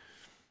stuff.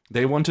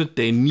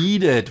 They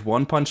needed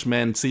One Punch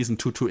Man Season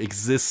 2 to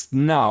exist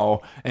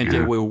now, and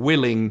they were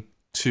willing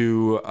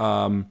to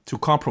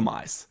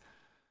compromise.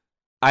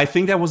 I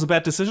think that was a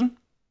bad decision.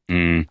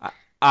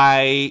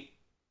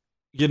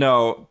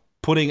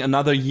 Putting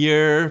another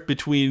year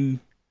between...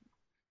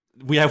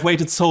 We have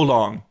waited so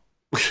long.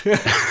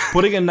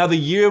 Putting another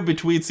year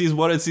between Season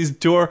 1 and Season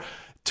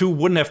 2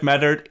 wouldn't have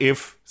mattered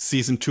if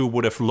Season 2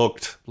 would have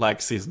looked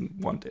like Season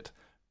 1 did.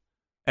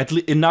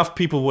 Enough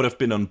people would have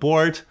been on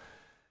board.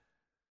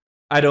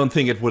 I don't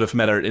think it would have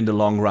mattered in the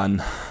long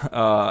run.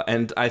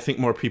 And I think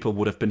more people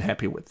would have been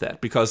happy with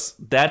that. Because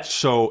that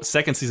show,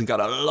 second season, got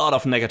a lot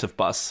of negative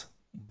buzz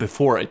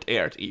before it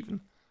aired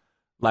even.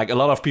 Like, a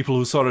lot of people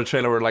who saw the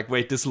trailer were like,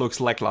 wait, this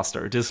looks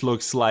lackluster. This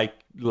looks like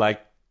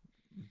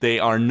they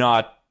are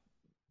not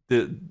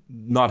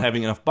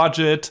having enough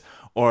budget,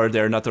 or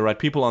they're not the right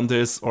people on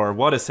this, or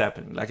what is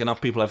happening. Like,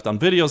 enough people have done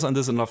videos on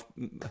this, enough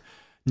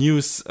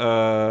news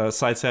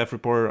sites have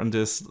reported on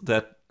this,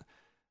 that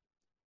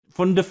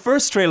from the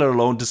first trailer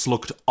alone, this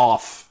looked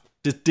off.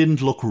 This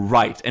didn't look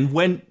right. And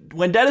when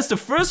that is the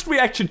first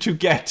reaction you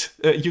get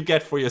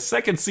for your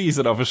second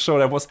season of a show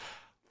that was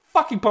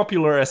fucking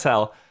popular as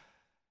hell,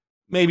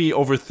 maybe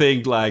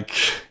overthink,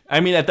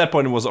 at that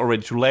point it was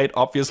already too late,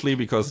 obviously,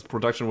 because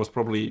production was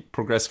probably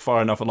progressed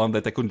far enough along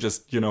that they couldn't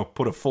just,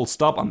 put a full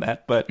stop on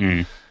that. But,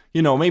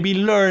 maybe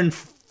learn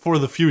for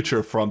the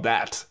future from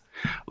that,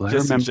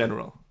 in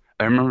general.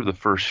 I remember the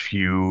first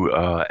few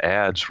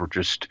ads were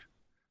just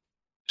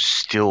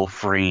still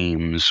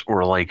frames,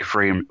 or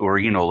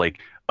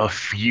a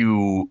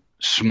few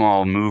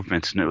small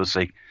movements, and it was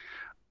like,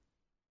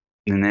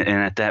 and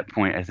at that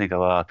point, I think a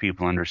lot of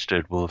people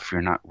understood, well, if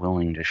you're not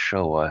willing to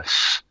show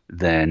us,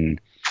 then...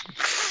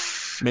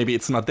 maybe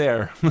it's not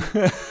there.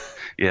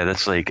 Yeah,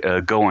 that's like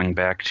going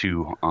back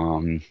to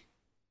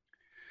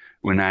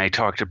when I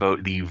talked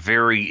about the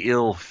very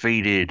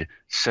ill-fated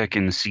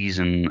second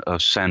season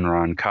of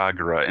Senran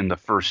Kagura, and the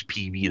first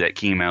PV that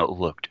came out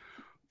looked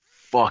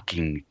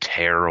fucking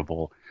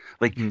terrible.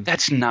 Like,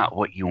 that's not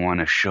what you want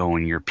to show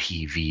in your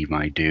PV,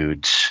 my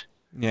dudes.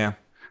 Yeah.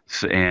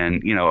 So,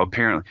 and,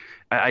 apparently...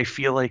 I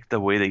feel like the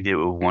way they did it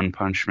with One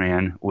Punch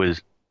Man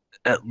was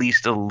at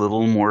least a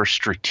little more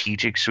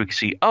strategic, so we can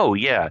see, oh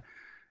yeah,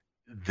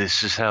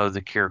 this is how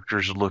the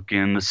characters look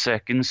in the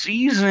second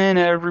season,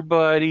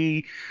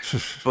 everybody.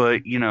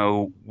 But,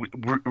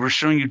 we're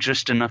showing you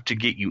just enough to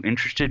get you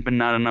interested, but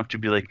not enough to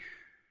be like,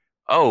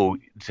 oh,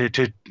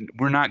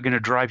 we're not going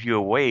to drive you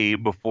away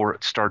before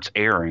it starts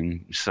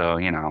airing. So,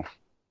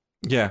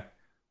 Yeah.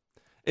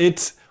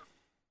 It's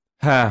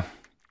a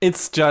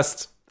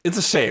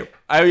shame.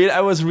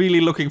 I was really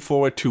looking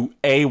forward to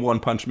a One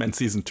Punch Man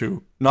Season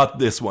 2, not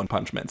this One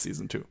Punch Man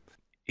Season 2.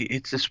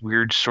 It's this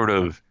weird sort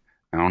of,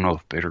 I don't know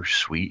if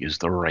bittersweet is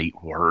the right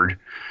word,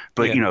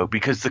 but,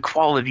 because the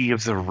quality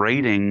of the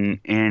writing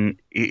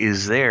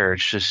is there,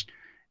 it's just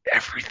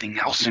everything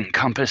else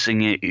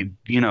encompassing it,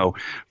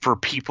 for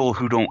people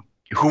who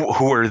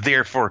are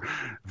there for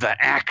the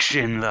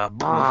action,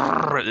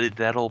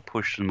 that'll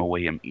push them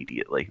away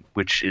immediately,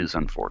 which is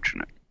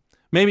unfortunate.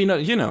 Maybe not,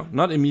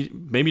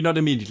 maybe not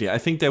immediately. I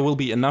think there will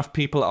be enough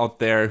people out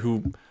there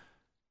who,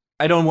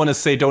 I don't want to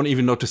say don't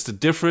even notice the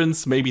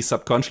difference. Maybe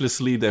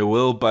subconsciously they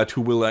will, but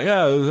who will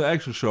the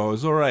action show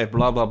is all right,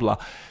 blah, blah, blah.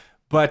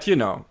 But,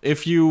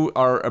 if you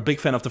are a big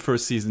fan of the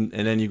first season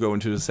and then you go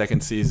into the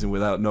second season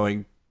without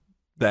knowing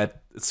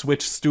that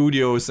switch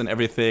studios and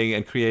everything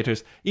and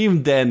creators,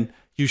 even then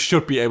you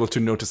should be able to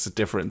notice the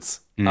difference.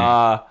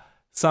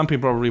 Some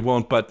people probably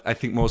won't, but I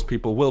think most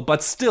people will.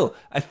 But still,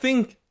 I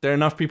think there are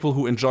enough people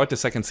who enjoyed the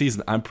second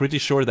season. I'm pretty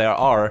sure there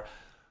are.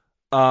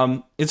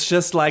 It's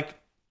just like,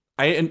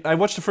 I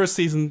watched the first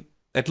season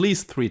at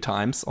least 3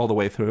 times all the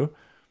way through.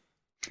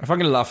 I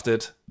fucking loved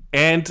it.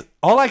 And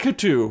all I could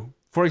do,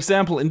 for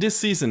example, in this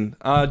season,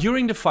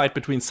 during the fight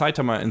between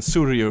Saitama and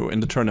Suryu in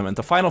the tournament,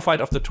 the final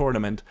fight of the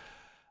tournament,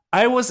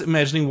 I was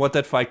imagining what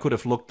that fight could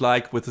have looked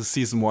like with the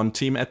season 1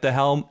 team at the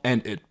helm,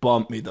 and it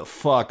bummed me the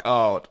fuck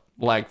out.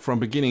 Like, from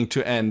beginning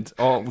to end.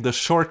 All the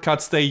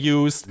shortcuts they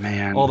used,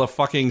 man. All the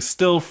fucking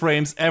still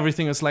frames,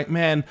 everything was like,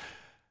 man,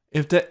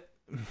 if this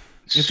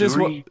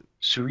was...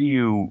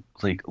 Suryu,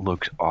 like,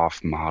 looks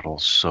off-model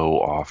so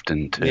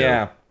often, too.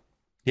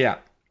 Yeah.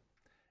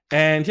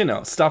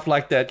 And, stuff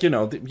like that,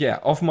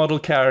 off-model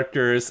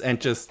characters and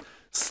just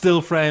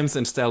still frames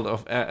instead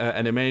of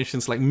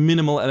animations, like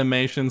minimal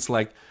animations,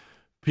 like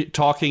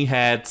talking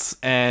heads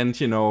and,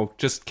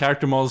 just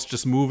character models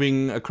just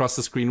moving across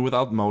the screen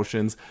without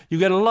motions. You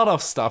get a lot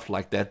of stuff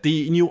like that.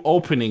 The new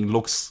opening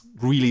looks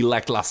really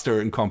lackluster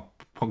in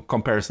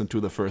comparison to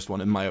the first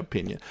one, in my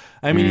opinion.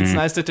 I mean, it's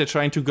nice that they're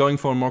trying to going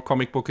for a more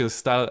comic book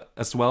style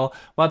as well,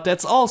 but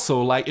that's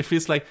also like, it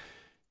feels like,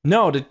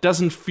 no, it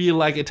doesn't feel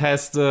like it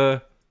has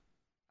the...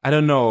 I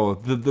don't know,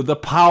 the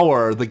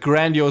power, the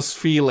grandiose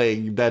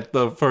feeling that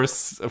the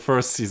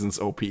first season's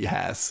OP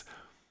has.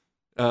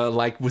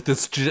 Like with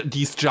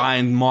these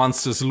giant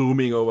monsters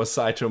looming over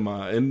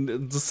Saitama.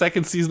 And the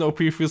second season OP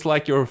feels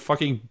like your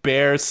fucking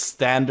bare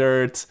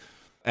standard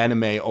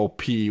anime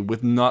OP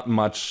with not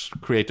much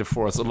creative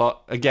force. A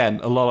lot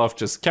of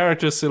just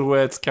character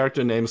silhouettes,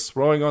 character names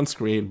throwing on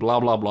screen,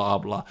 blah, blah, blah,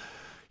 blah.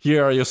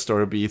 Here are your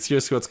story beats,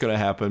 here's what's gonna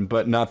happen,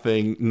 but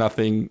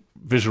nothing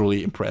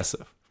visually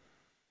impressive.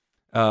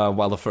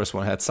 While the first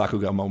one had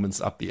Sakuga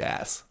moments up the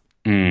ass.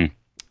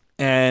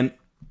 And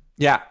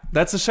yeah,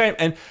 that's a shame.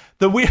 And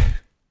the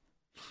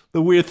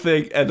weird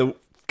thing and the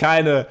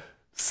kind of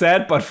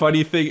sad but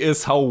funny thing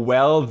is how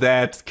well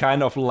that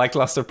kind of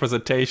lackluster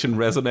presentation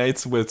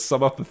resonates with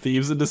some of the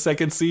themes in the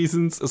second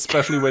seasons,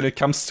 especially when it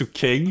comes to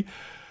King.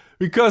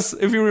 Because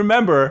if you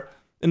remember,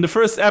 in the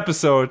first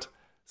episode,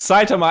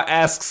 Saitama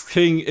asks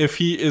King if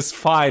he is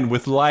fine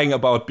with lying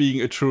about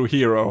being a true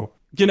hero.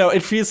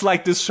 It feels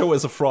like this show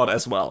is a fraud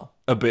as well,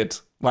 a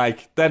bit.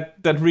 Like, that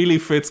really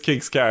fits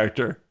King's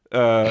character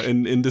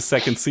in the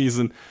second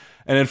season.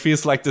 And it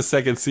feels like the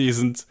second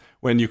season,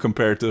 when you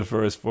compare it to the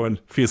first one,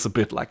 feels a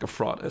bit like a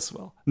fraud as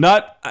well.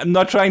 I'm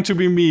not trying to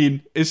be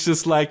mean. It's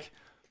just like,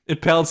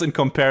 it pales in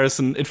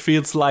comparison. It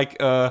feels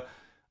like, I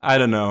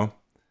don't know,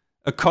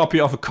 a copy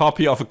of a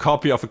copy of a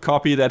copy of a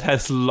copy that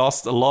has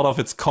lost a lot of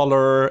its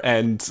color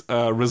and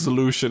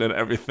resolution and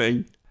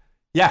everything.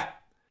 Yeah.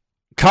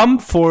 Come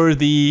for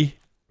the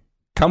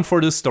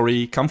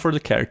story, come for the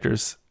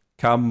characters,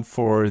 come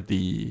for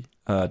the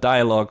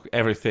dialogue,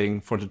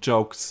 everything, for the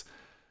jokes,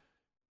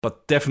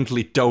 but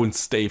definitely don't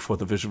stay for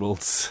the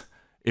visuals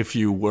if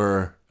you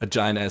were a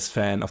giant-ass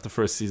fan of the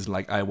first season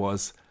like I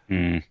was.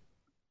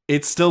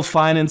 It's still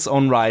fine in its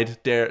own right.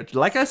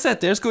 Like I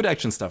said, there's good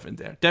action stuff in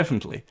there,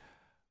 definitely.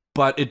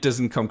 But it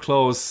doesn't come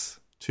close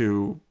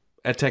to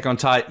Attack on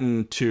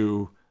Titan,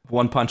 to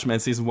One Punch Man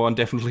Season 1,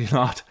 definitely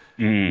not.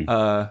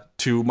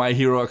 To My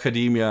Hero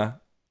Academia,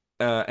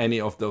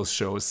 any of those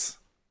shows.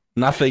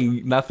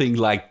 Nothing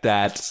like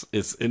that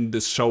is in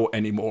this show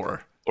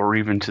anymore. Or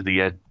even to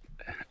the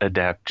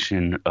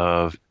adaptation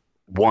of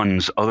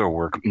one's other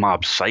work,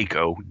 Mob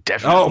Psycho.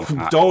 Definitely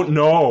not.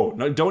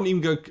 Don't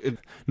even go.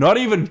 Not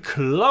even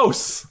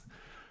close.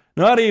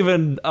 Not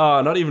even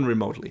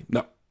remotely.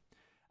 No.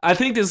 I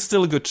think this is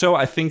still a good show.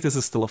 I think this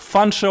is still a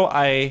fun show.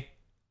 I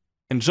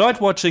enjoyed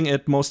watching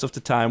it most of the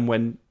time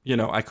when,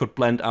 I could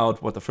blend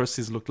out what the first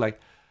season looked like.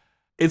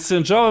 It's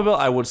enjoyable.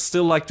 I would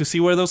still like to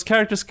see where those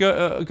characters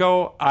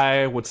go.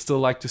 I would still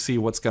like to see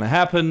what's going to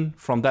happen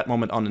from that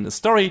moment on in the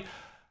story.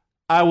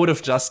 I would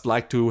have just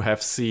liked to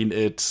have seen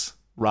it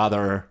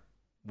rather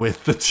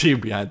with the team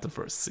behind the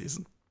first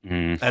season.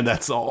 And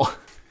that's all.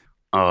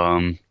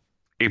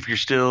 If you're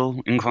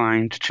still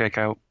inclined to check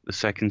out the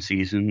second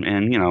season,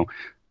 and,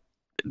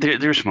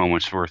 there's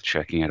moments worth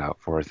checking it out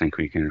for. I think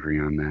we can agree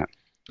on that.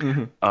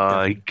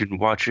 You can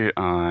watch it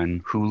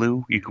on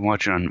Hulu. You can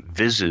watch it on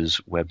Viz's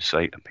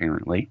website,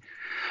 apparently.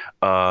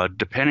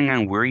 Depending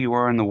on where you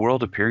are in the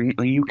world,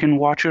 apparently you can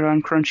watch it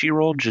on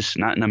Crunchyroll, just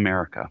not in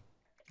America.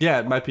 Yeah,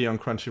 it might be on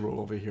Crunchyroll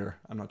over here.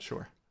 I'm not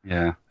sure.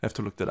 Yeah. I have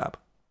to look that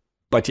up.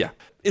 But yeah,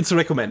 it's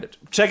recommended.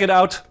 Check it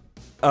out.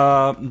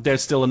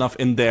 There's still enough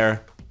in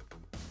there.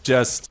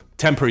 Just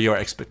temper your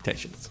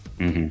expectations.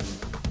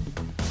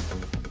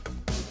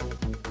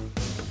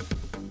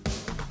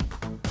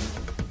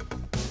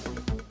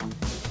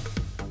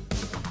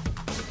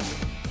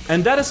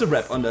 And that is a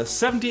wrap on the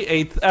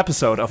 78th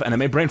episode of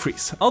Anime Brain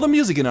Freeze. All the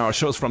music in our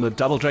show is from the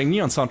Double Dragon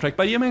Neon soundtrack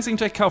by the amazing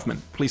Jack Kaufman.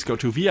 Please go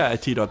to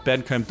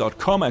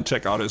viit.bandcamp.com and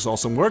check out his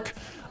awesome work.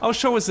 Our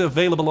show is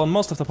available on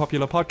most of the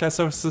popular podcast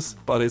services,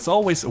 but it's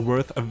always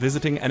worth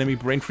visiting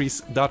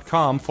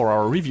animebrainfreeze.com for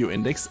our review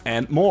index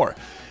and more.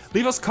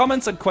 Leave us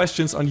comments and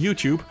questions on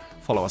YouTube,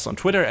 follow us on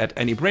Twitter at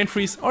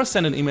AnyBrainFreeze, or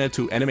send an email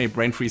to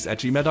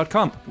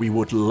animebrainfreeze@gmail.com. We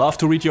would love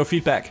to read your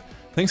feedback.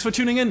 Thanks for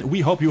tuning in,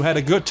 we hope you had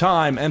a good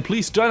time, and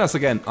please join us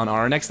again on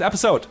our next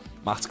episode.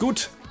 Macht's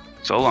gut!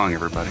 So long,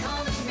 everybody.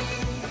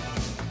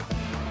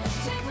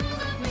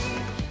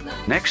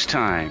 Next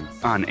time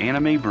on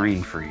Anime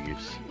Brain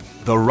Freeze.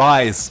 The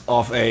rise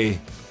of a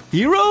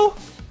hero?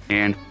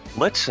 And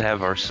let's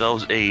have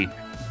ourselves a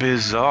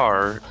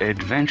bizarre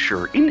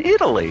adventure in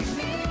Italy.